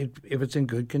 And if it's in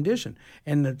good condition.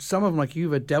 And some of them, like you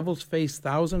have a Devil's Face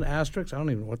 1,000 asterisks, I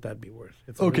don't even know what that'd be worth.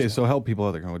 Okay, so help people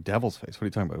out there going, Devil's Face, what are you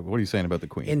talking about? What are you saying about the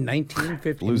Queen? In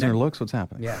 1950... Losing her looks? What's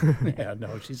happening? Yeah,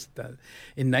 no, she's...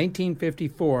 in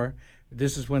 1954,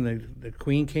 this is when the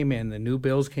Queen came in, the new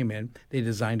bills came in, they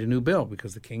designed a new bill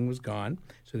because the King was gone,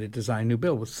 so they designed a new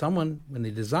bill. Well, someone, when they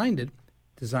designed it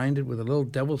with a little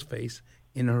devil's face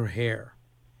in her hair.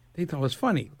 They thought it was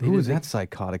funny. Who is that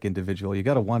psychotic individual? You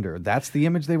got to wonder. That's the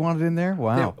image they wanted in there?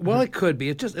 Wow. Well, it could be.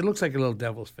 It looks like a little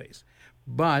devil's face.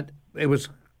 But it was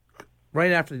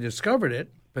right after they discovered it,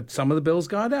 but some of the bills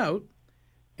got out,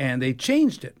 and they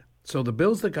changed it. So the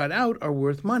bills that got out are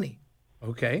worth money.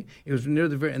 Okay? It was near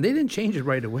the very... And they didn't change it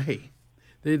right away.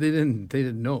 They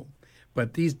didn't know.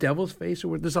 But these devil's face,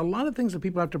 there's a lot of things that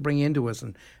people have to bring into us,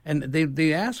 and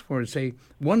they ask for it. Say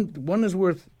one is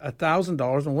worth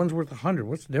 $1,000 and one's worth $100.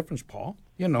 What's the difference, Paul?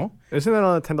 You know, isn't that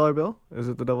on a $10 bill? Is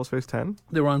it the devil's face 10?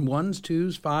 They're on 1s,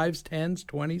 2s, 5s, 10s,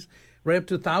 20s, right up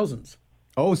to thousands.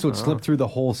 Oh, so it slipped through the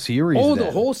whole series. Oh, then.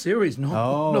 The whole series. No.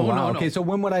 Oh, no, wow. no. Okay, so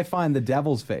when would I find the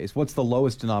devil's face? What's the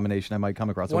lowest denomination I might come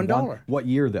across? $1. What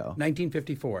year, though?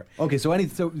 1954. Okay, so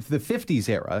the 50s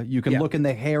era, you can look in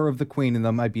the hair of the Queen, and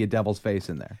there might be a devil's face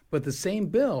in there. But the same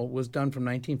bill was done from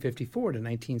 1954 to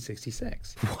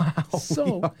 1966. Wow,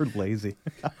 so we are lazy.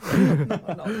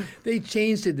 no. They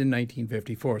changed it in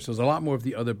 1954, so there's a lot more of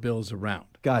the other bills around.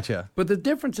 Gotcha. But the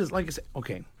difference is, like I said,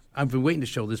 okay, I've been waiting to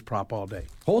show this prop all day.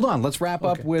 Hold on. Let's wrap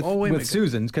up with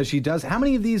Susan, because she does. How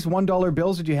many of these $1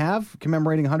 bills did you have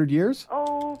commemorating 100 years?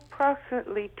 Oh,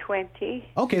 approximately 20.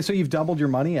 Okay, so you've doubled your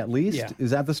money at least? Yeah.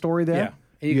 Is that the story there?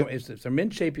 Yeah. And if they're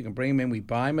mint shape, you can bring them in. We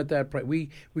buy them at that price. We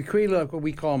create what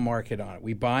we call a market on it.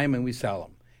 We buy them and we sell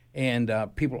them. And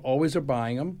people always are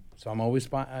buying them. So I'm always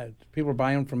people are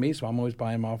buying them from me, so I'm always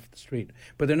buying them off the street.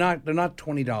 But they're not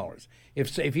 $20.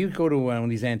 If you go to one of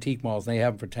these antique malls and they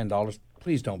have them for $10,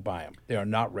 please don't buy them. They are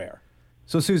not rare.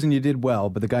 So, Susan, you did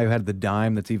well, but the guy who had the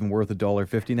dime that's even worth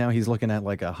 $1.50 now, he's looking at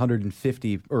like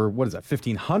 150, or what is that,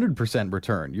 1,500%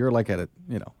 return. You're like at a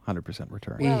 100%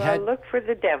 return. Well, I'll look for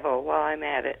the devil while I'm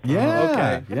at it. Yeah,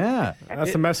 okay. Yeah.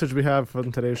 That's the message we have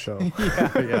from today's show.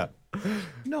 Yeah.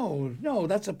 No,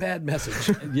 that's a bad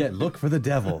message. Yeah, look for the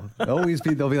devil. They'll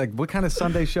be like, what kind of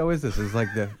Sunday show is this? It's like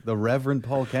the Reverend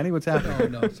Paul Kenny? What's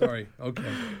happening? No, sorry.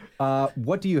 Okay.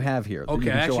 What do you have here?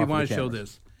 Okay, I actually want to show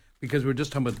this because we're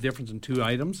just talking about the difference in two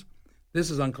items. This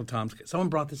is Uncle Tom's. Someone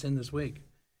brought this in this week,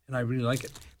 and I really like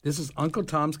it. This is Uncle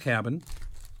Tom's Cabin.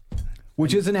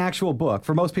 Which is an actual book.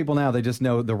 For most people now, they just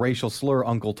know the racial slur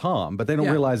Uncle Tom, but they don't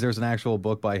realize there's an actual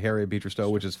book by Harriet Beecher Stowe,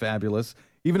 which is fabulous.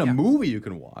 Even a movie you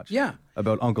can watch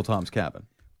about Uncle Tom's Cabin.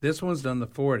 This one's done in the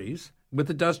 40s with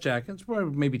the dust jackets for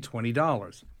maybe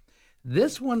 $20.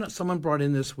 This one that someone brought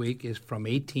in this week is from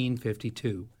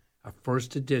 1852, a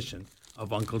first edition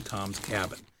of Uncle Tom's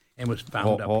Cabin, and was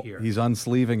found up here. He's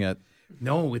unsleeving it.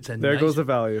 No, it's There goes the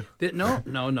value. No.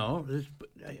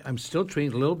 I'm still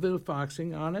treating a little bit of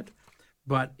foxing on it.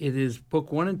 But it is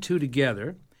book 1 and 2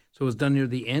 together, so it was done near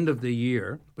the end of the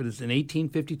year, but it's an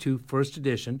 1852 first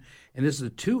edition, and this is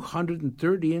the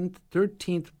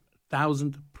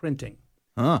 213,000th printing.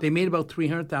 Huh. They made about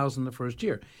 $300,000 the first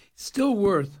year. Still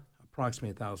worth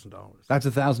approximately $1,000. That's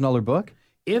a $1,000 book?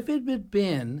 If it had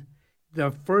been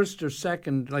the first or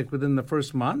second, like within the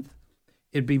first month,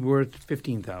 it'd be worth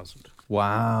 $15,000.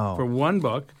 Wow. For one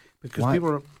book. because Why? people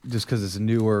are. Just because it's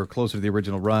newer, closer to the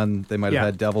original run, they might have Yeah.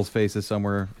 had devil's faces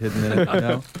somewhere hidden in it.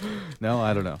 No, no,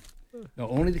 I don't know. No,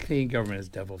 only the Canadian government has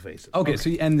devil faces. Okay,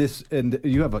 so and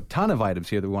you have a ton of items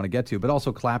here that we want to get to, but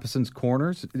also Clapperson's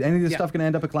Corners. Any of this Yeah. stuff going to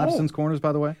end up at Clapperson's Corners,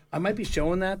 by the way? I might be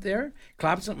showing that there.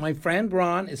 Clapperson, my friend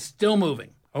Ron is still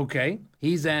moving. Okay,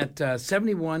 he's at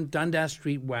 71 Dundas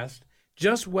Street West,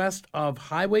 just west of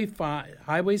Highway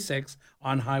 6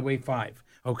 on Highway 5.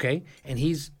 Okay, and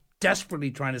he's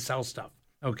desperately trying to sell stuff.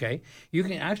 Okay, you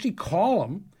can actually call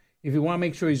him if you want to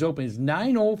make sure he's open. It's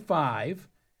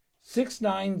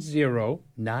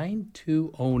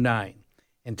 905-690-9209,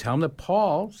 and tell him that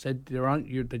Paul said that you're on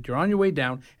your way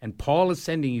down, and Paul is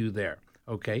sending you there.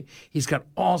 Okay, he's got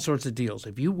all sorts of deals.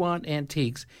 If you want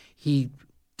antiques, he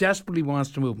desperately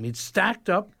wants to move them. He's stacked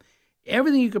up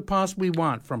everything you could possibly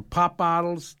want, from pop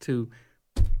bottles to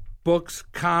books,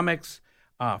 comics,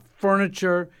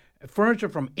 furniture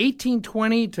from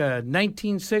 1820 to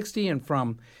 1960, and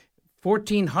from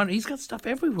 1400. He's got stuff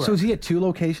everywhere. So is he at 2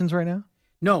 locations right now?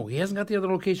 No, he hasn't got the other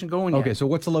location going yet. Okay, so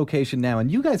what's the location now?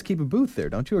 And you guys keep a booth there,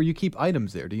 don't you? Or you keep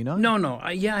items there, do you not? No.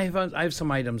 I have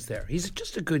some items there. He's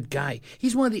just a good guy.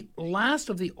 He's one of the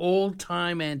last of the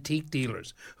old-time antique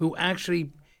dealers who actually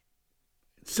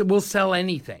will sell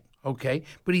anything, okay?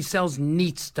 But he sells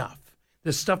neat stuff.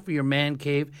 The stuff for your man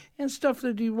cave and stuff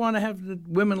that you want to have the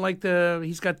women like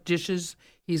he's got dishes,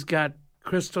 he's got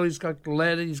crystal, he's got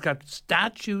lead, he's got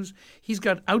statues, he's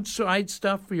got outside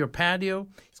stuff for your patio.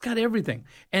 He's got everything.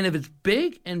 And if it's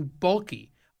big and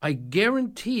bulky, I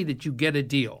guarantee that you get a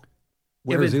deal.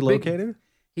 Where is he located?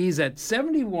 He's at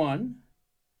 71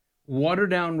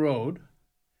 Waterdown Road,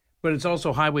 but it's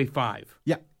also Highway 5.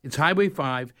 Yeah. It's Highway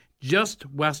 5, just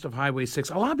west of Highway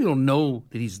 6. A lot of people know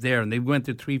that he's there, and they went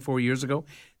there 3-4 years ago.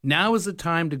 Now is the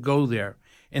time to go there.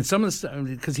 And some of the stuff,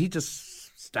 because he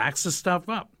just stacks the stuff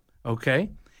up, okay?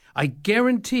 I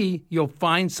guarantee you'll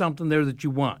find something there that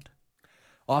you want.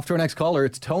 Off to our next caller.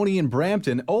 It's Tony in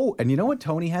Brampton. Oh, and you know what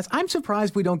Tony has? I'm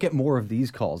surprised we don't get more of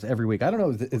these calls every week. I don't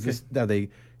know.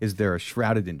 Is there a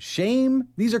Shrouded in Shame?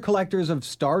 These are collectors of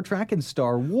Star Trek and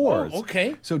Star Wars. Oh,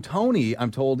 okay. So Tony,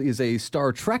 I'm told, is a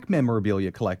Star Trek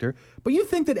memorabilia collector. But you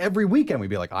think that every weekend we'd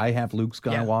be like, I have Luke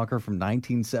Skywalker from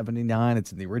 1979.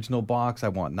 It's in the original box. I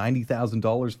want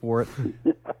 $90,000 for it.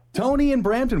 Tony in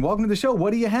Brampton, welcome to the show.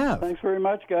 What do you have? Thanks very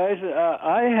much, guys.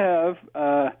 I have...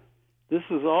 This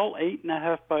is all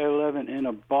 8.5 by 11 in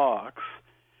a box.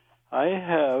 I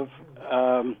have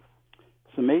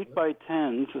some 8 by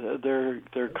 10s.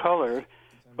 They're colored,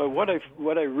 but what I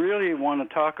really want to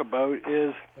talk about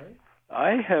is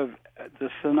I have the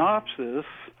synopsis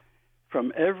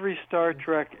from every Star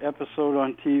Trek episode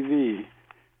on TV,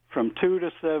 from 2 to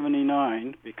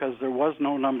 79, because there was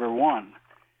no number 1,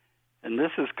 and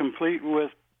this is complete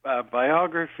with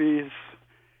biographies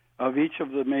of each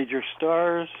of the major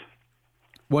stars.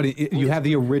 What, you have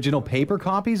the original paper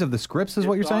copies of the scripts, is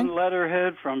what you're saying? On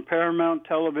letterhead from Paramount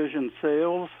Television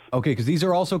Sales. Okay, because these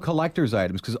are also collector's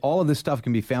items, because all of this stuff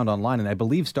can be found online, and I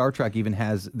believe Star Trek even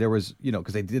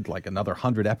because they did like another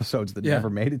 100 episodes that never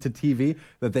made it to TV,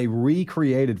 that they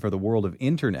recreated for the world of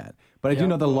internet. But I do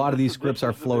know that a lot of these scripts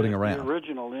are floating around. The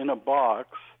original in a box,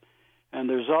 and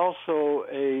there's also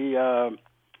a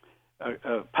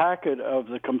packet of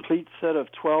the complete set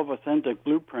of 12 authentic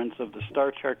blueprints of the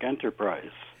Star Trek Enterprise.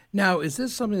 Now, is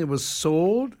this something that was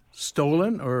sold,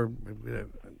 stolen, or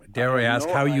dare I ask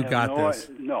how you got this?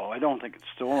 No, I don't think it's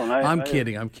stolen. I'm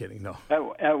kidding. No.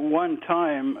 At one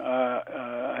time,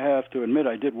 I have to admit,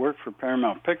 I did work for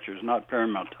Paramount Pictures, not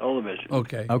Paramount Television.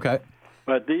 Okay.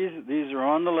 But these are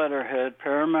on the letterhead,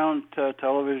 Paramount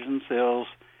Television Sales,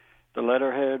 the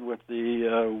letterhead with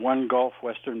the One Gulf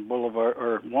Western Boulevard,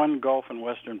 or One Gulf and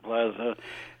Western Plaza,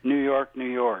 New York, New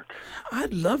York.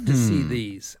 I'd love to see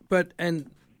these,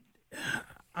 and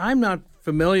I'm not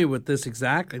familiar with this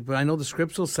exactly, but I know the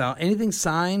scripts will sell. Anything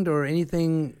signed or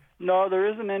anything? No, there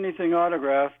isn't anything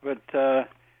autographed, but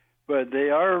they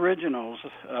are originals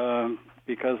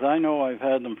because I know I've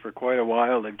had them for quite a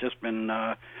while. They've just been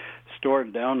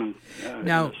stored down in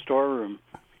the storeroom.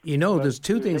 You know, there's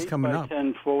two things coming up.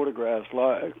 10 photographs,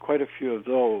 quite a few of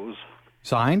those.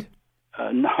 Signed?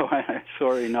 No,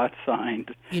 sorry, not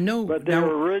signed. But they're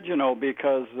original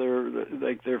because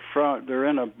they're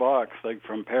in a box like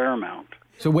from Paramount.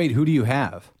 So wait, who do you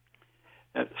have?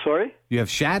 Sorry? You have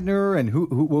Shatner, and who?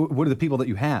 What are the people that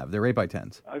you have? They're 8 by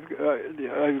 10s. I've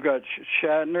got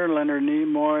Shatner, Leonard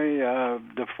Nimoy,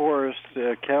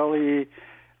 DeForest, Kelly,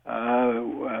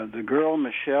 the girl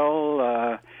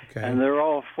Michelle, and they're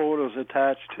all photos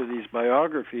attached to these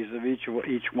biographies of each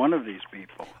one of these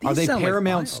people. Are they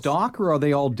Paramount stock, or are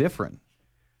they all different?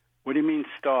 What do you mean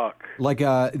stock? Like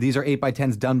these are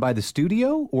 8x10s done by the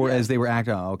studio, or as they were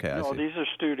acting? Oh, okay, I No, see. these are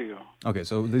studio. Okay,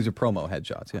 so these are promo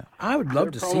headshots, yeah. I would love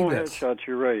to They're see promo this. headshots,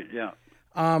 you're right, yeah.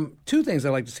 Two things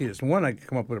I'd like to see this. One, I could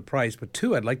come up with a price, but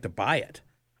two, I'd like to buy it.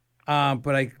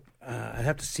 But I'd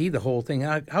have to see the whole thing.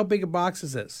 How big a box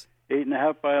is this?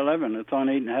 8.5 by 11. It's on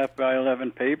 8.5 by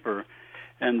 11 paper,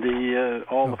 and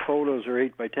all the photos are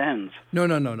 8x10s. No.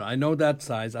 I know that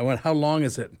size. I want. How long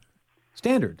is it?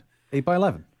 Standard,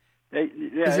 8x11.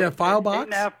 Is it a file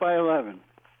box? 8.5 by 11.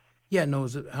 Yeah, no.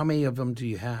 Is it, how many of them do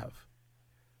you have?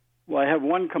 Well, I have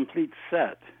one complete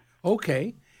set.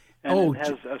 Okay. And it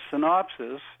has a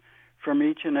synopsis from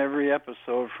each and every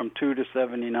episode from 2 to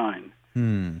 79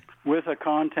 with a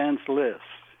contents list.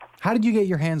 How did you get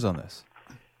your hands on this?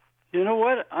 You know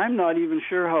what? I'm not even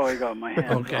sure how I got my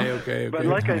hands on it. Okay. But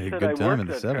like I said, I Good time in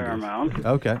worked the at 70s. Paramount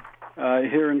Okay.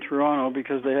 here in Toronto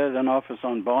because they had an office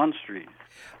on Bond Street.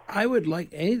 I would like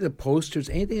any of the posters,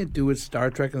 anything to do with Star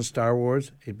Trek and Star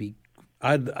Wars.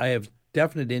 I have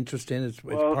definite interest in it. It's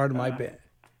part of my band.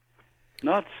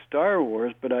 Not Star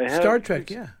Wars, but I have Star Trek,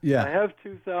 yeah. I have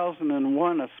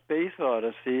 2001: A Space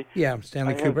Odyssey. Yeah,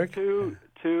 Stanley Kubrick. Two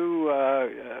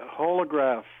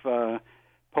holograph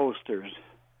posters.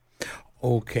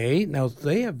 Okay, now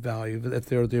they have value if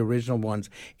they're the original ones.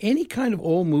 Any kind of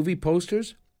old movie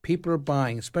posters, people are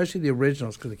buying, especially the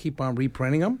originals, because they keep on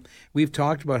reprinting them. We've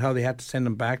talked about how they have to send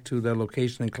them back to their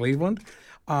location in Cleveland.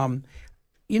 You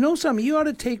know something? You ought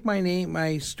to take my name,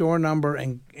 my store number,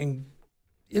 and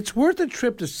it's worth a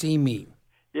trip to see me.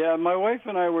 Yeah, my wife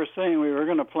and I were saying we were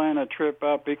going to plan a trip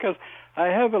up because I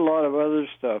have a lot of other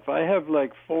stuff. I have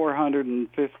like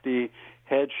 450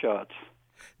 headshots.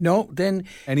 No, then...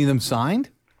 Any of them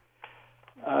signed?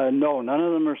 No, none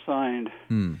of them are signed.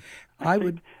 I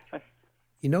would...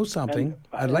 You know something?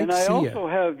 I'd like to see I you. also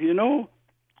have, in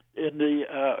the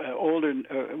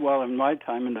in my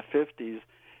time, in the 50s,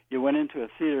 you went into a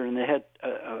theater and they had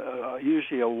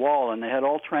usually a wall, and they had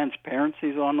all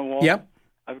transparencies on the wall. Yep.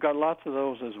 I've got lots of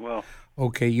those as well.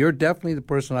 Okay, you're definitely the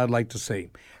person I'd like to see.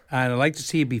 And I'd like to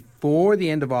see you before the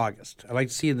end of August. I'd like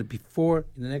to see you in the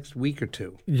next week or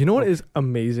two. You know what is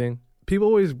amazing? People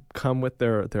always come with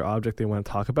their object they want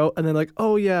to talk about, and they're like,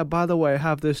 oh, yeah, by the way, I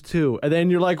have this too. And then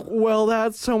you're like, well,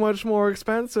 that's so much more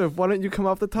expensive. Why don't you come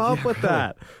off the top with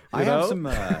that? I have some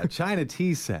China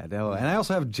tea set. Oh, and I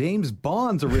also have James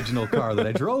Bond's original car that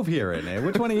I drove here in.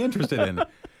 Which one are you interested in?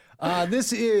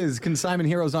 This is Consignment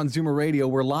Heroes on Zoomer Radio.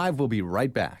 We're live. We'll be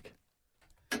right back.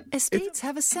 Estates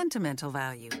have a sentimental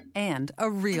value and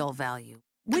a real value.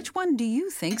 Which one do you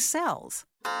think sells?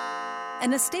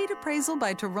 An estate appraisal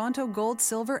by Toronto Gold,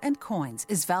 Silver and Coins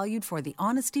is valued for the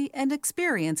honesty and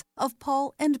experience of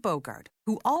Paul and Bogart,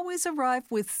 who always arrive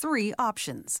with 3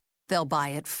 options. They'll buy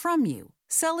it from you,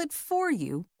 sell it for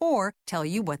you, or tell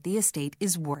you what the estate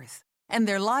is worth. And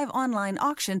their live online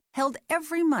auction, held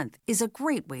every month, is a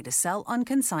great way to sell on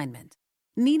consignment.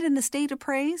 Need an estate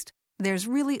appraised? There's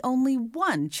really only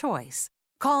one choice.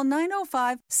 Call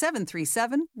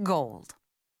 905-737-GOLD.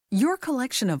 Your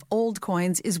collection of old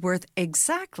coins is worth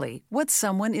exactly what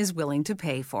someone is willing to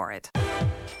pay for it.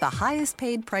 The highest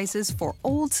paid prices for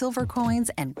old silver coins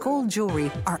and gold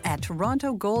jewelry are at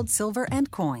Toronto Gold, Silver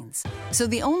and Coins. So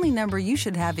the only number you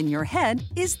should have in your head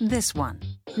is this one,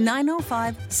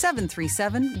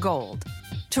 905-737-GOLD.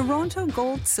 Toronto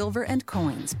Gold, Silver and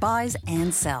Coins buys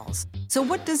and sells. So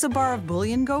what does a bar of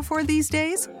bullion go for these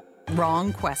days?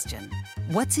 Wrong question.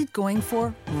 What's it going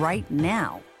for right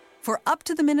now? For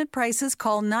up-to-the-minute prices,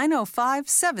 call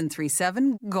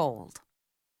 905-737-GOLD.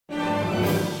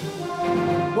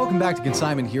 Welcome back to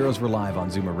Consignment Heroes. We're live on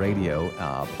Zoomer Radio.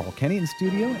 Paul Kenny in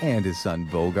studio and his son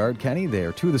Bogart Kenny. They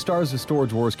are 2 of the stars of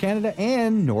Storage Wars Canada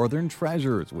and Northern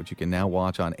Treasures, which you can now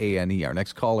watch on A&E. Our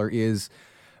next caller is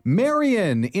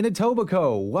Marion in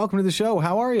Etobicoke. Welcome to the show.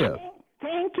 How are you?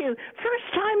 Thank you.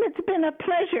 First time it's been a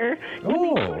pleasure to be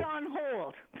put on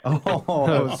hold.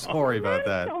 Oh, sorry about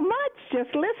that. So much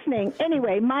just listening.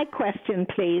 Anyway, my question,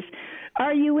 please.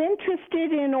 Are you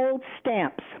interested in old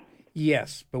stamps?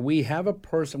 Yes, but we have a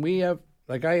person. We have,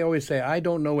 like I always say, I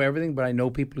don't know everything, but I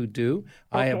know people who do.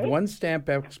 I have one stamp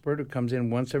expert who comes in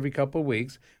once every couple of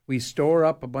weeks. We store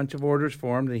up a bunch of orders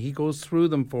for him, and he goes through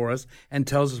them for us and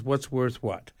tells us what's worth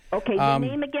what. Okay, your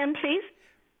name again, please?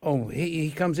 Oh,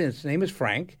 he comes in. His name is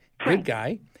Frank. Good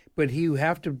guy. But you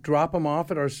have to drop him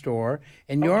off at our store.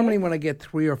 And normally when I get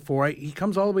 3 or 4, he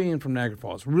comes all the way in from Niagara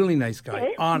Falls. Really nice guy.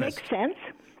 Okay, honest. makes sense.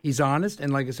 He's honest.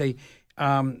 And like I say,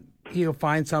 he'll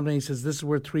find something. He says, this is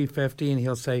worth $350. And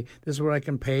he'll say, this is what I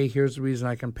can pay. Here's the reason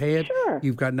I can pay it. Sure.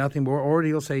 You've got nothing more. Or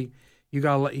he'll say, you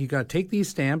got to take these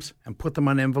stamps and put them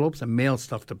on envelopes and mail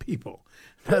stuff to people.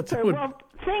 That's Well,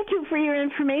 thank you for your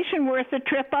information. Worth a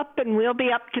trip up, and we'll be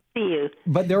up to see you.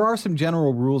 But there are some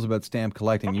general rules about stamp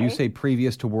collecting. Okay. You say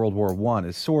previous to World War I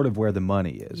is sort of where the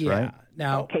money is, right?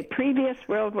 Now, Okay, previous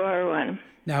World War One.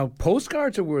 now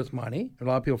postcards are worth money. A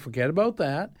lot of people forget about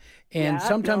that, and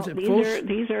sometimes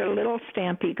these are little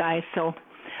stampy guys. So,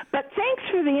 but thanks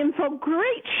for the info.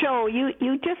 Great show.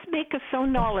 You just make us so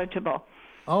knowledgeable.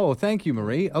 Oh, thank you,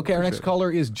 Marie. Okay, our next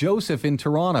caller is Joseph in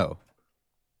Toronto.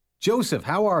 Joseph,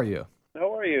 how are you?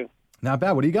 How are you? Not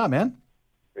bad. What do you got, man?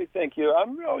 Great, thank you. I've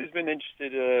always been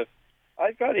interested.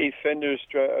 I've got a Fender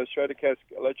Stratocaster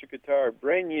electric guitar,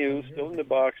 brand new, still in the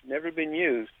box, never been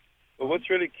used. But what's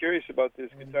really curious about this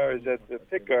guitar is that the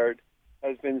pickguard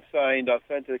has been signed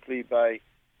authentically by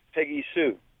Peggy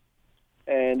Sue.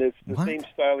 And it's the same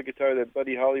style of guitar that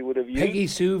Buddy Holly would have used. Peggy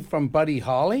Sue from Buddy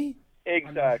Holly?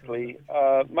 Exactly.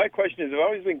 My question is, I've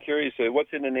always been curious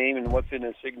what's in the name and what's in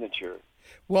the signature.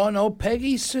 Well, no,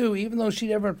 Peggy Sue, even though she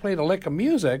never played a lick of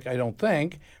music, I don't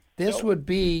think, this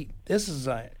is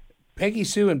Peggy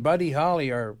Sue and Buddy Holly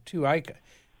are two icons.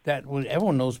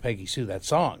 Everyone knows Peggy Sue, that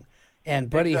song. And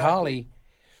Buddy Holly,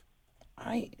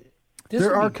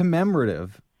 there are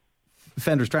commemorative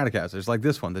Fender Stratocasters like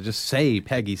this one that just say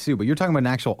Peggy Sue, but you're talking about an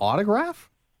actual autograph?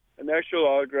 An actual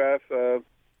autograph.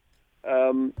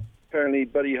 Apparently,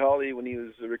 Buddy Holly, when he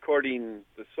was recording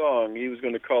the song, he was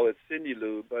going to call it Cindy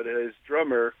Lou, but his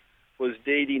drummer was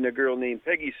dating a girl named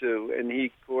Peggy Sue, and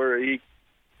he coerced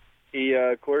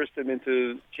him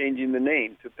into changing the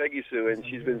name to Peggy Sue, and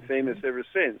she's been famous ever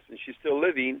since. And she's still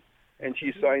living, and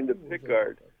she signed the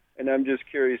pickguard. And I'm just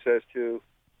curious as to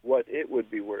what it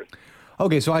would be worth.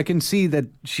 Okay, so I can see that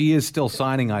she is still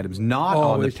signing items, not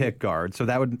on the pickguard, so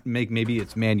that would make maybe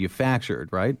it's manufactured,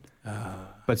 right?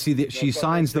 But see, she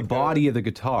signs the body of the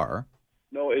guitar.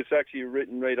 No, it's actually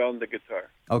written right on the guitar.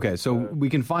 Okay, so we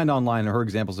can find online her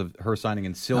examples of her signing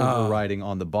in silver writing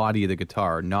on the body of the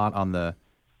guitar, not on the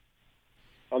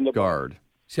guard.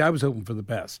 See, I was hoping for the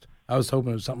best. I was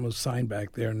hoping something was signed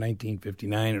back there in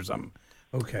 1959 or something.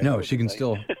 Okay. No, she can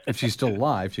still, if she's still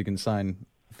alive, she can sign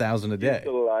 1,000 a day. She's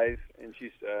still alive, and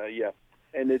she's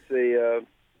and it's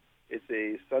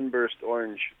a sunburst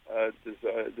orange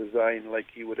design like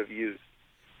he would have used.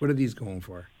 What are these going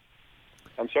for?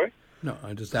 I'm sorry? No,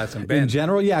 I just asking Ben. In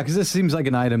general, yeah, because this seems like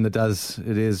an item that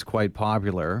is quite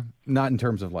popular. Not in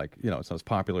terms of it's not as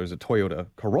popular as a Toyota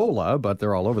Corolla, but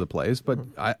they're all over the place. But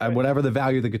whatever the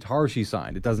value of the guitar she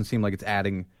signed, it doesn't seem like it's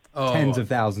adding tens of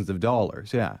thousands of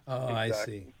dollars. Yeah. Oh, exactly. I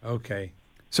see. Okay.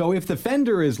 So if the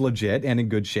Fender is legit and in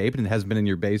good shape and has been in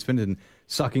your basement and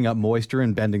sucking up moisture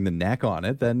and bending the neck on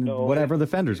it, then whatever the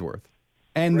Fender's worth.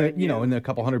 And and a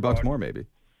couple $100 more maybe.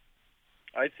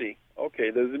 I see. Okay.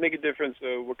 Does it make a difference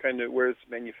where it's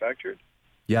manufactured?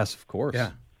 Yes, of course.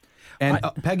 Yeah. And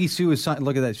Peggy Sue is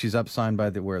look at that. She's up signed by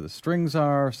where the strings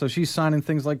are. So she's signing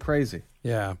things like crazy.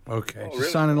 Yeah. Okay.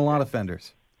 She's signing a lot of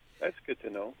Fenders. That's good to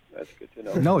know.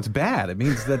 No, it's bad. It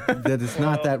means that it's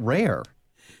not that rare.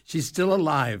 She's still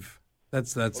alive.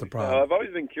 That's the problem. I've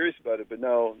always been curious about it, but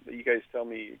now that you guys tell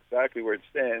me exactly where it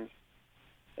stands,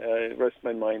 it rests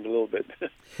my mind a little bit.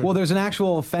 Well, there's an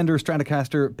actual Fender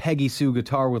Stratocaster Peggy Sue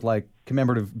guitar with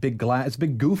commemorative big glass. It's a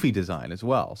big goofy design as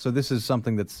well. So this is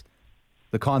something that's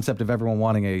the concept of everyone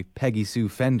wanting a Peggy Sue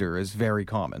Fender is very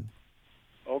common.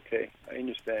 Okay, I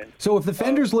understand. So if the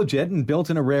Fender's legit and built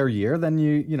in a rare year, then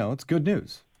it's good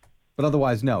news. But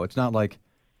otherwise, no, it's not like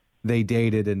they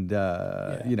dated and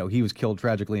he was killed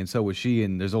tragically and so was she,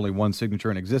 and there's only one signature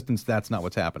in existence. That's not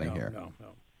what's happening here. No.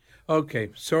 Okay,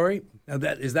 sorry. Now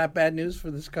is that bad news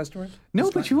for this customer? No,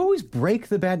 but you always break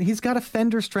the bad. He's got a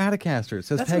Fender Stratocaster. It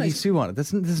says That's Peggy nice. Sue on it.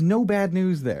 There's no bad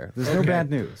news there. There's no bad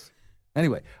news.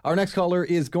 Anyway, our next caller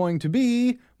is going to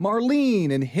be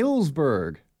Marlene in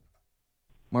Hillsburg.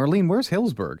 Marlene, where's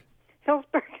Hillsburg?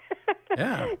 Hillsburg.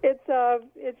 Yeah.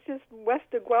 It's just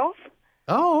west of Guelph.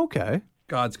 Oh, okay.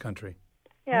 God's country.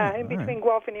 Yeah, in between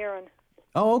Guelph and Erin.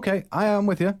 Oh, okay. I am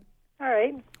with you. All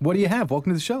right. What do you have?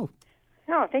 Welcome to the show.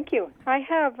 Oh, thank you. I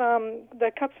have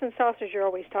the cups and saucers you're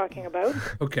always talking about.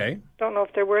 Okay. Don't know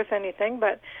if they're worth anything,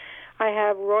 but I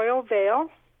have Royal Vale.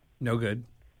 No good.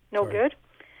 No good.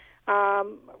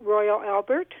 Royal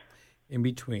Albert. In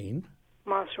between.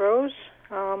 Moss Rose.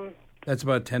 That's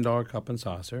about a $10 cup and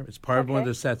saucer. It's part of one of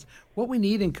the sets. What we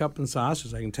need in cup and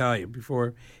saucers, I can tell you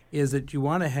before, is that you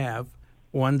want to have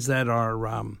ones that are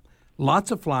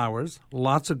lots of flowers,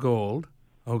 lots of gold,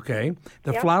 okay?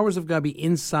 The flowers have got to be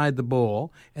inside the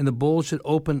bowl, and the bowl should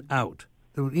open out.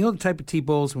 You know the type of tea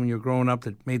bowls when you were growing up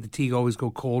that made the tea always go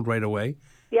cold right away?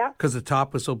 Yeah. Because the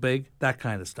top was so big? That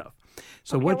kind of stuff.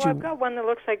 So I've got one that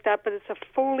looks like that, but it's a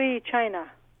Foley china.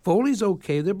 Foley's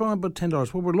okay. They're about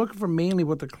 $10. What we're looking for mainly,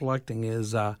 what they're collecting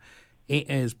is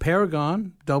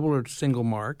Paragon, double or single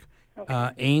mark,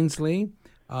 Ainsley,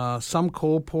 some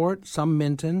Coalport, some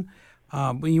Minton.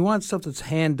 When you want stuff that's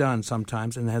hand done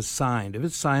sometimes and has signed, if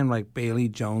it's signed like Bailey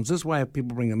Jones, this is why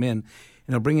people bring them in.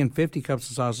 And they'll bring in 50 cups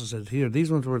of sauce and say, here,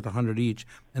 these ones are worth 100 each,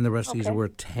 and the rest of these are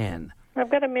worth 10.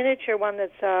 I've got a miniature one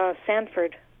that's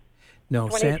Sanford. No,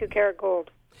 22 karat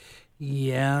gold.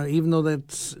 Yeah, even though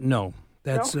that's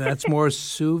more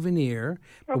souvenir.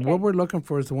 But what we're looking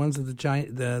for is the ones that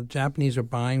the Japanese are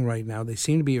buying right now. They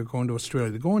seem to be going to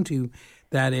Australia. They're going to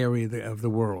that area of the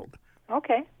world.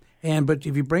 Okay. But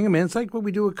if you bring them in, it's like what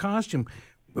we do with costume.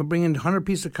 We'll bring in 100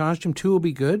 pieces of costume. 2 will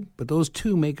be good, but those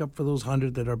 2 make up for those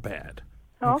 100 that are bad.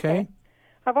 Okay?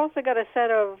 I've also got a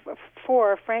set of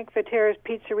 4 Frank Viter's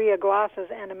Pizzeria glasses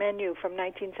and a menu from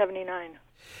 1979.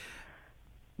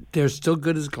 They're still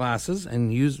good as glasses,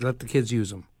 and let the kids use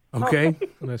them. Okay?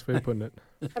 Nice way of putting it.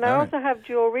 And I also have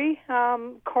jewelry,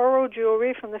 Coro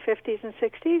jewelry from the 50s and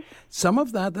 60s. Some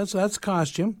of that's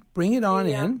costume. Bring it on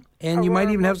in, and you might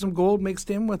even have some gold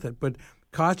mixed in with it. But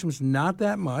costume's not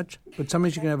that much. But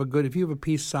sometimes you can have if you have a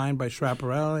piece signed by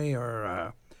Schiaparelli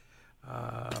or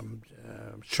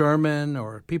Sherman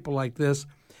or people like this,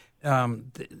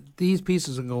 these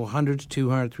pieces will go $100 to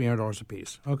 $200, $300 a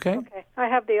piece. Okay? Okay. I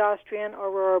have the Austrian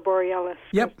Aurora Borealis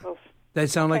crystals. They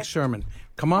sound like Sherman.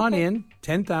 Come on in,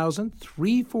 10,000,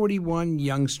 341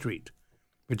 Yonge Street.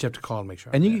 But you have to call and make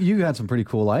sure. And you got some pretty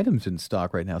cool items in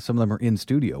stock right now. Some of them are in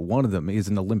studio. One of them is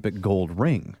an Olympic gold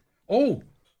ring. Oh,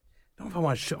 I don't know if I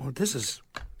want to show. This is...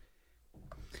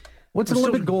 What's an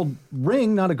Olympic gold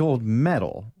ring, not a gold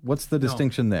medal? What's the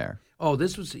distinction there? Oh,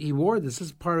 he wore this. This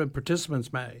is part of participants.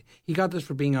 He got this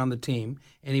for being on the team,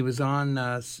 and he was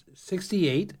on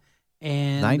 68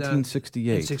 and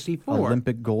 1968. And 64.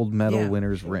 Olympic gold medal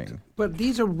winner's ring. But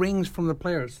these are rings from the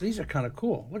players. These are kind of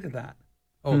cool. Look at that.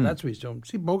 Oh, that's what he's doing.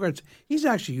 See, Bogart's, he's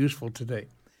actually useful today.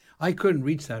 I couldn't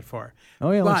reach that far.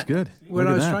 Oh, yeah, looks good. What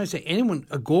I was trying to say,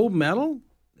 a gold medal,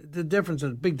 the difference, a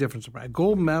big difference. A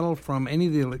gold medal from any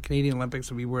of the Canadian Olympics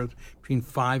would be worth between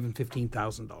 $5,000 and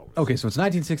 $15,000. Okay, so it's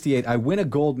 1968. I win a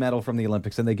gold medal from the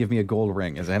Olympics, and they give me a gold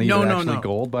ring. Is any of it actually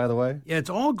gold, by the way? Yeah, it's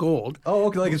all gold. Oh,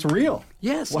 okay, like it's real.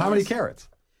 Yes. Well, how many carats?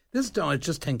 It's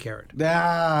just 10 karat.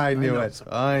 I knew it.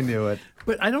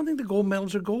 But I don't think the gold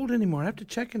medals are gold anymore. I have to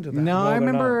check into that. No, I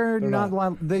remember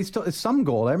not. They still some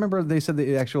gold. I remember they said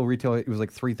the actual retail it was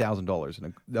like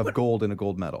 $3,000 of gold in a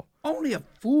gold medal. Only a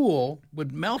fool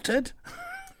would melt it.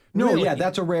 No, really? Yeah,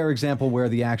 that's a rare example where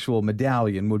the actual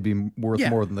medallion would be worth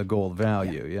more than the gold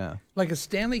value. Yeah, like a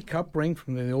Stanley Cup ring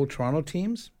from the old Toronto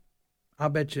teams. I'll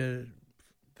bet you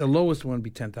the lowest one would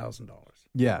be $10,000.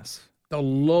 Yes, the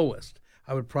lowest.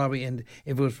 I would probably end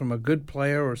if it was from a good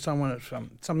player or something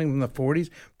from the 40s.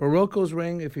 Baroko's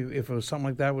ring, if it was something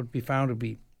like that, would be found to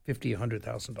be $50,000,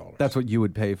 $100,000. That's what you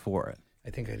would pay for it. I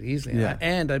think I'd easily,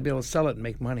 and I'd be able to sell it and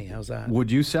make money. How's that? Would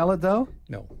you sell it though?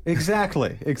 No.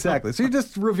 Exactly. So you're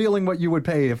just revealing what you would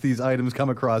pay if these items come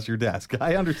across your desk.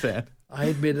 I understand. I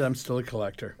admit it. I'm still a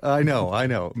collector. I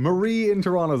know. Marie in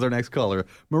Toronto is our next caller.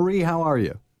 Marie, how are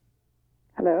you?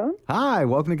 Hello. Hi.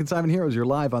 Welcome to Consignment Heroes. You're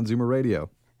live on Zoomer Radio.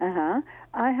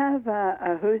 I have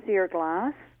a Hoosier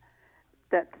glass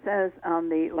that says on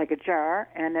like a jar,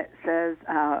 and it says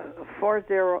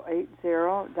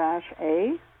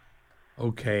 4080-A.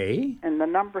 Okay. And the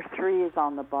number 3 is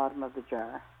on the bottom of the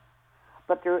jar.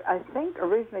 But I think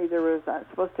originally there was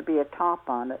supposed to be a top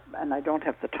on it, and I don't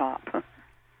have the top.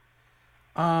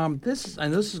 This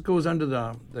goes under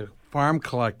the farm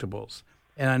collectibles,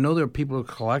 and I know there are people who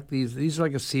collect these. These are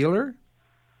like a sealer,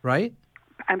 right?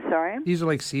 I'm sorry? These are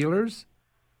like sealers?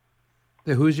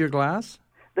 The Hoosier glass?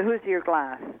 The Hoosier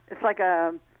glass. It's like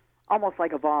almost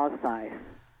like a vase size.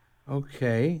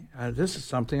 Okay. This is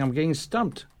something. I'm getting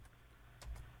stumped.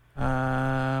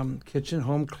 Kitchen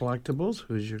Home Collectibles,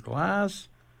 Hoosier glass.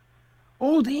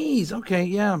 Oh, these. Okay,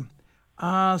 yeah.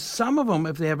 Some of them,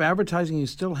 if they have advertising, you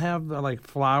still have like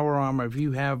flower on them. If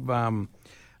you have the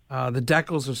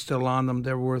decals are still on them,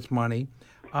 they're worth money.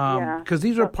 Because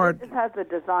these are It has the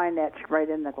design etched right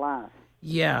in the glass.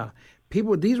 Yeah.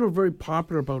 These were very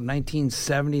popular about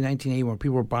 1970, 1980 when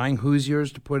people were buying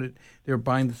Hoosiers to put it. They were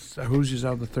buying the Hoosiers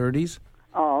out of the 30s.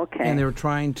 Oh, okay. And they were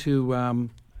trying to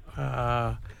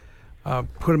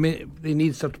put them in. They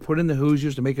needed stuff to put in the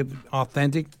Hoosiers to make it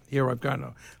authentic. Here I've got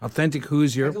an authentic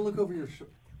Hoosier. I had to look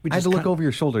over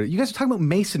your shoulder. You guys are talking about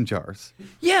mason jars.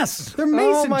 Yes. They're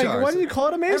mason jars. God, why do you call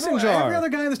it a mason jar? Every other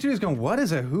guy in the studio is going, what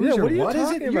is a Hoosier? Yeah, what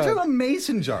is it? You're talking about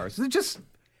mason jars. They're just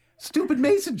stupid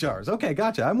mason jars. Okay,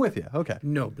 gotcha. I'm with you. Okay.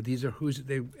 No, but these are Hoosiers.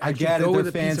 I get it.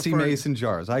 They're fancy mason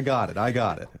jars. I got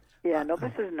it. Yeah, no,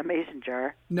 this isn't a mason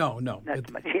jar. No. Not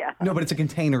much, yeah. No, but it's a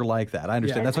container like that. I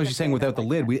understand. Yeah. That's what she's saying without the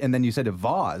lid. And then you said a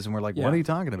vase, and we're like, what are you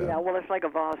talking about? Yeah, well, it's like a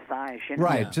vase size. You know?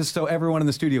 Right, just so everyone in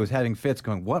the studio is having fits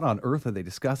going, what on earth are they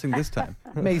discussing this time?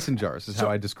 Mason jars is how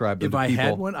I describe them If to I people.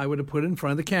 had one, I would have put it in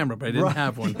front of the camera, but I didn't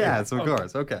have one. Yes, of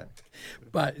course. Okay.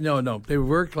 But no, they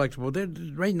were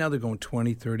collectible. Right now they're going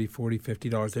 $20, $30, $40,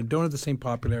 $50. They don't have the same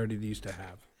popularity they used to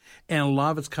have. And a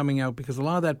lot of it's coming out because a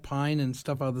lot of that pine and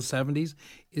stuff out of the 70s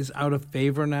is out of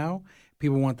favor now.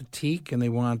 People want the teak and they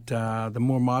want the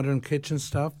more modern kitchen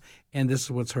stuff, and this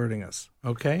is what's hurting us,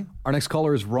 okay? Our next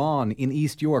caller is Ron in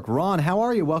East York. Ron, how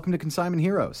are you? Welcome to Consignment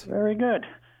Heroes. Very good.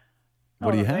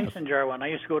 What do you have? Mason jar one. I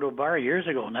used to go to a bar years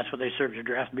ago, and that's what they served your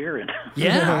draft beer in.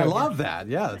 Yeah, I love that.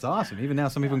 Yeah, that's awesome. Even now,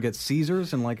 some people can get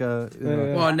Caesars and like a...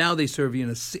 Well, now they serve you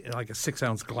in a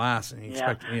 6-ounce glass. And you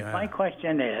expect, My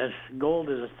question is,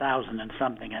 gold is $1,000 and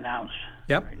something an ounce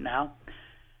right now.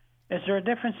 Is there a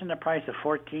difference in the price of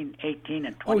 14, 18,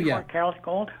 and 24 karat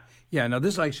gold? Yeah, now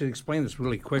I should explain this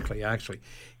really quickly, actually.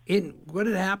 What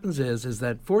it happens is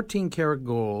that 14 karat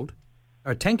gold,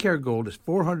 or 10 karat gold is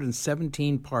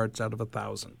 417 parts out of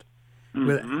 1,000.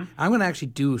 I'm going to actually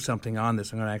do something on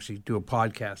this. I'm going to actually do a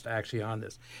podcast on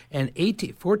this. And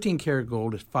 14 karat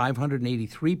gold is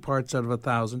 583 parts out of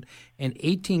 1,000, and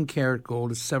 18 karat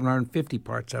gold is 750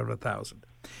 parts out of 1,000.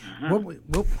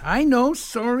 I know.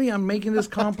 Sorry, I'm making this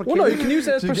complicated. Well, no, you can use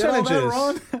it as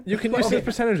percentages. You can use it as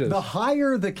percentages. The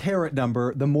higher the carat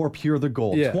number, the more pure the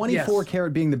gold. Yeah. 24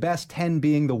 karat being the best, 10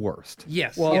 being the worst.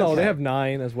 Yes. Well, no, they have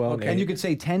 9 as well. Okay. And you could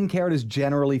say 10 karat is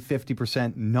generally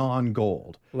 50%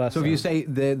 non-gold. So if you say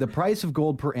the price of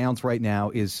gold per ounce right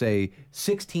now is, say,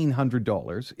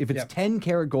 $1,600, if it's 10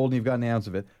 karat gold and you've got an ounce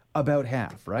of it, about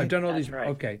half, right? I've done all these. Right.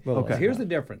 Okay. Okay. Here's the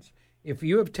difference. If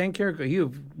you have 10 karat gold, you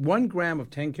have 1 gram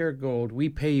of 10 karat gold, we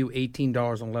pay you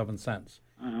 $18.11.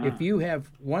 If you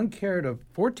have 1 carat of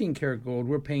 14 karat gold,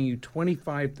 we're paying you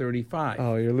 $25.35.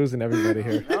 Oh, you're losing everybody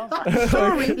here.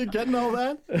 Sorry, you're getting all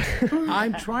that?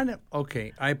 I'm trying to.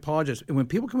 Okay, I apologize. And when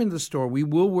people come into the store, we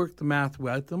will work the math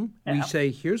with them. We say,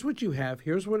 here's what you have,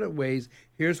 here's what it weighs,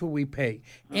 here's what we pay.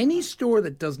 Any store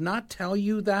that does not tell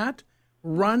you that,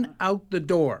 run out the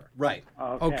door. Right.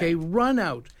 Okay, run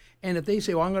out. And if they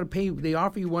say, well, I'm going to pay, they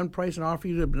offer you one price and offer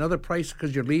you another price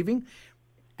because you're leaving,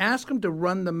 ask them to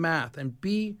run the math and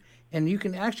you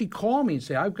can actually call me and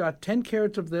say, I've got 10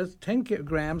 carats of this, 10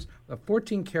 grams of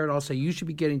 14 carat. I'll say, you should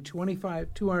be getting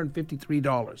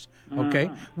 $253.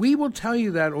 Okay? We will tell you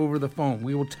that over the phone.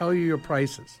 We will tell you your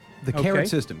prices. The carat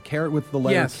system, carat with the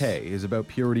letter K, is about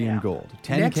purity in gold.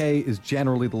 10K is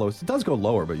generally the lowest. It does go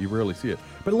lower, but you rarely see it.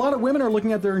 But a lot of women are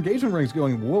looking at their engagement rings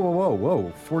going,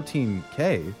 whoa,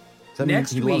 14K? Does that mean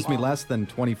he loves me less than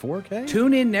 24K?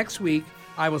 Tune in next week.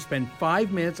 I will spend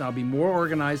 5 minutes. I'll be more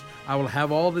organized. I will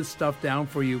have all this stuff down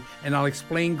for you, and I'll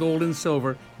explain gold and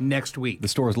silver next week. The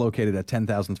store is located at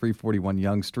 10,341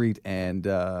 Yonge Street, and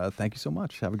thank you so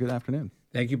much. Have a good afternoon.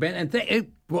 Thank you, Ben. And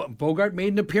Bogart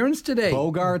made an appearance today.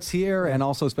 Bogart's here, and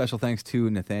also special thanks to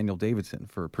Nathaniel Davidson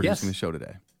for producing the show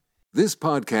today. This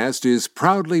podcast is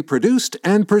proudly produced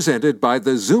and presented by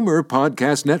the Zoomer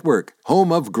Podcast Network,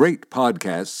 home of great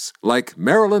podcasts like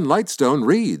Marilyn Lightstone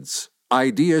Reads,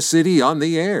 Idea City on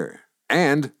the Air,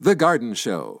 and The Garden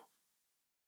Show.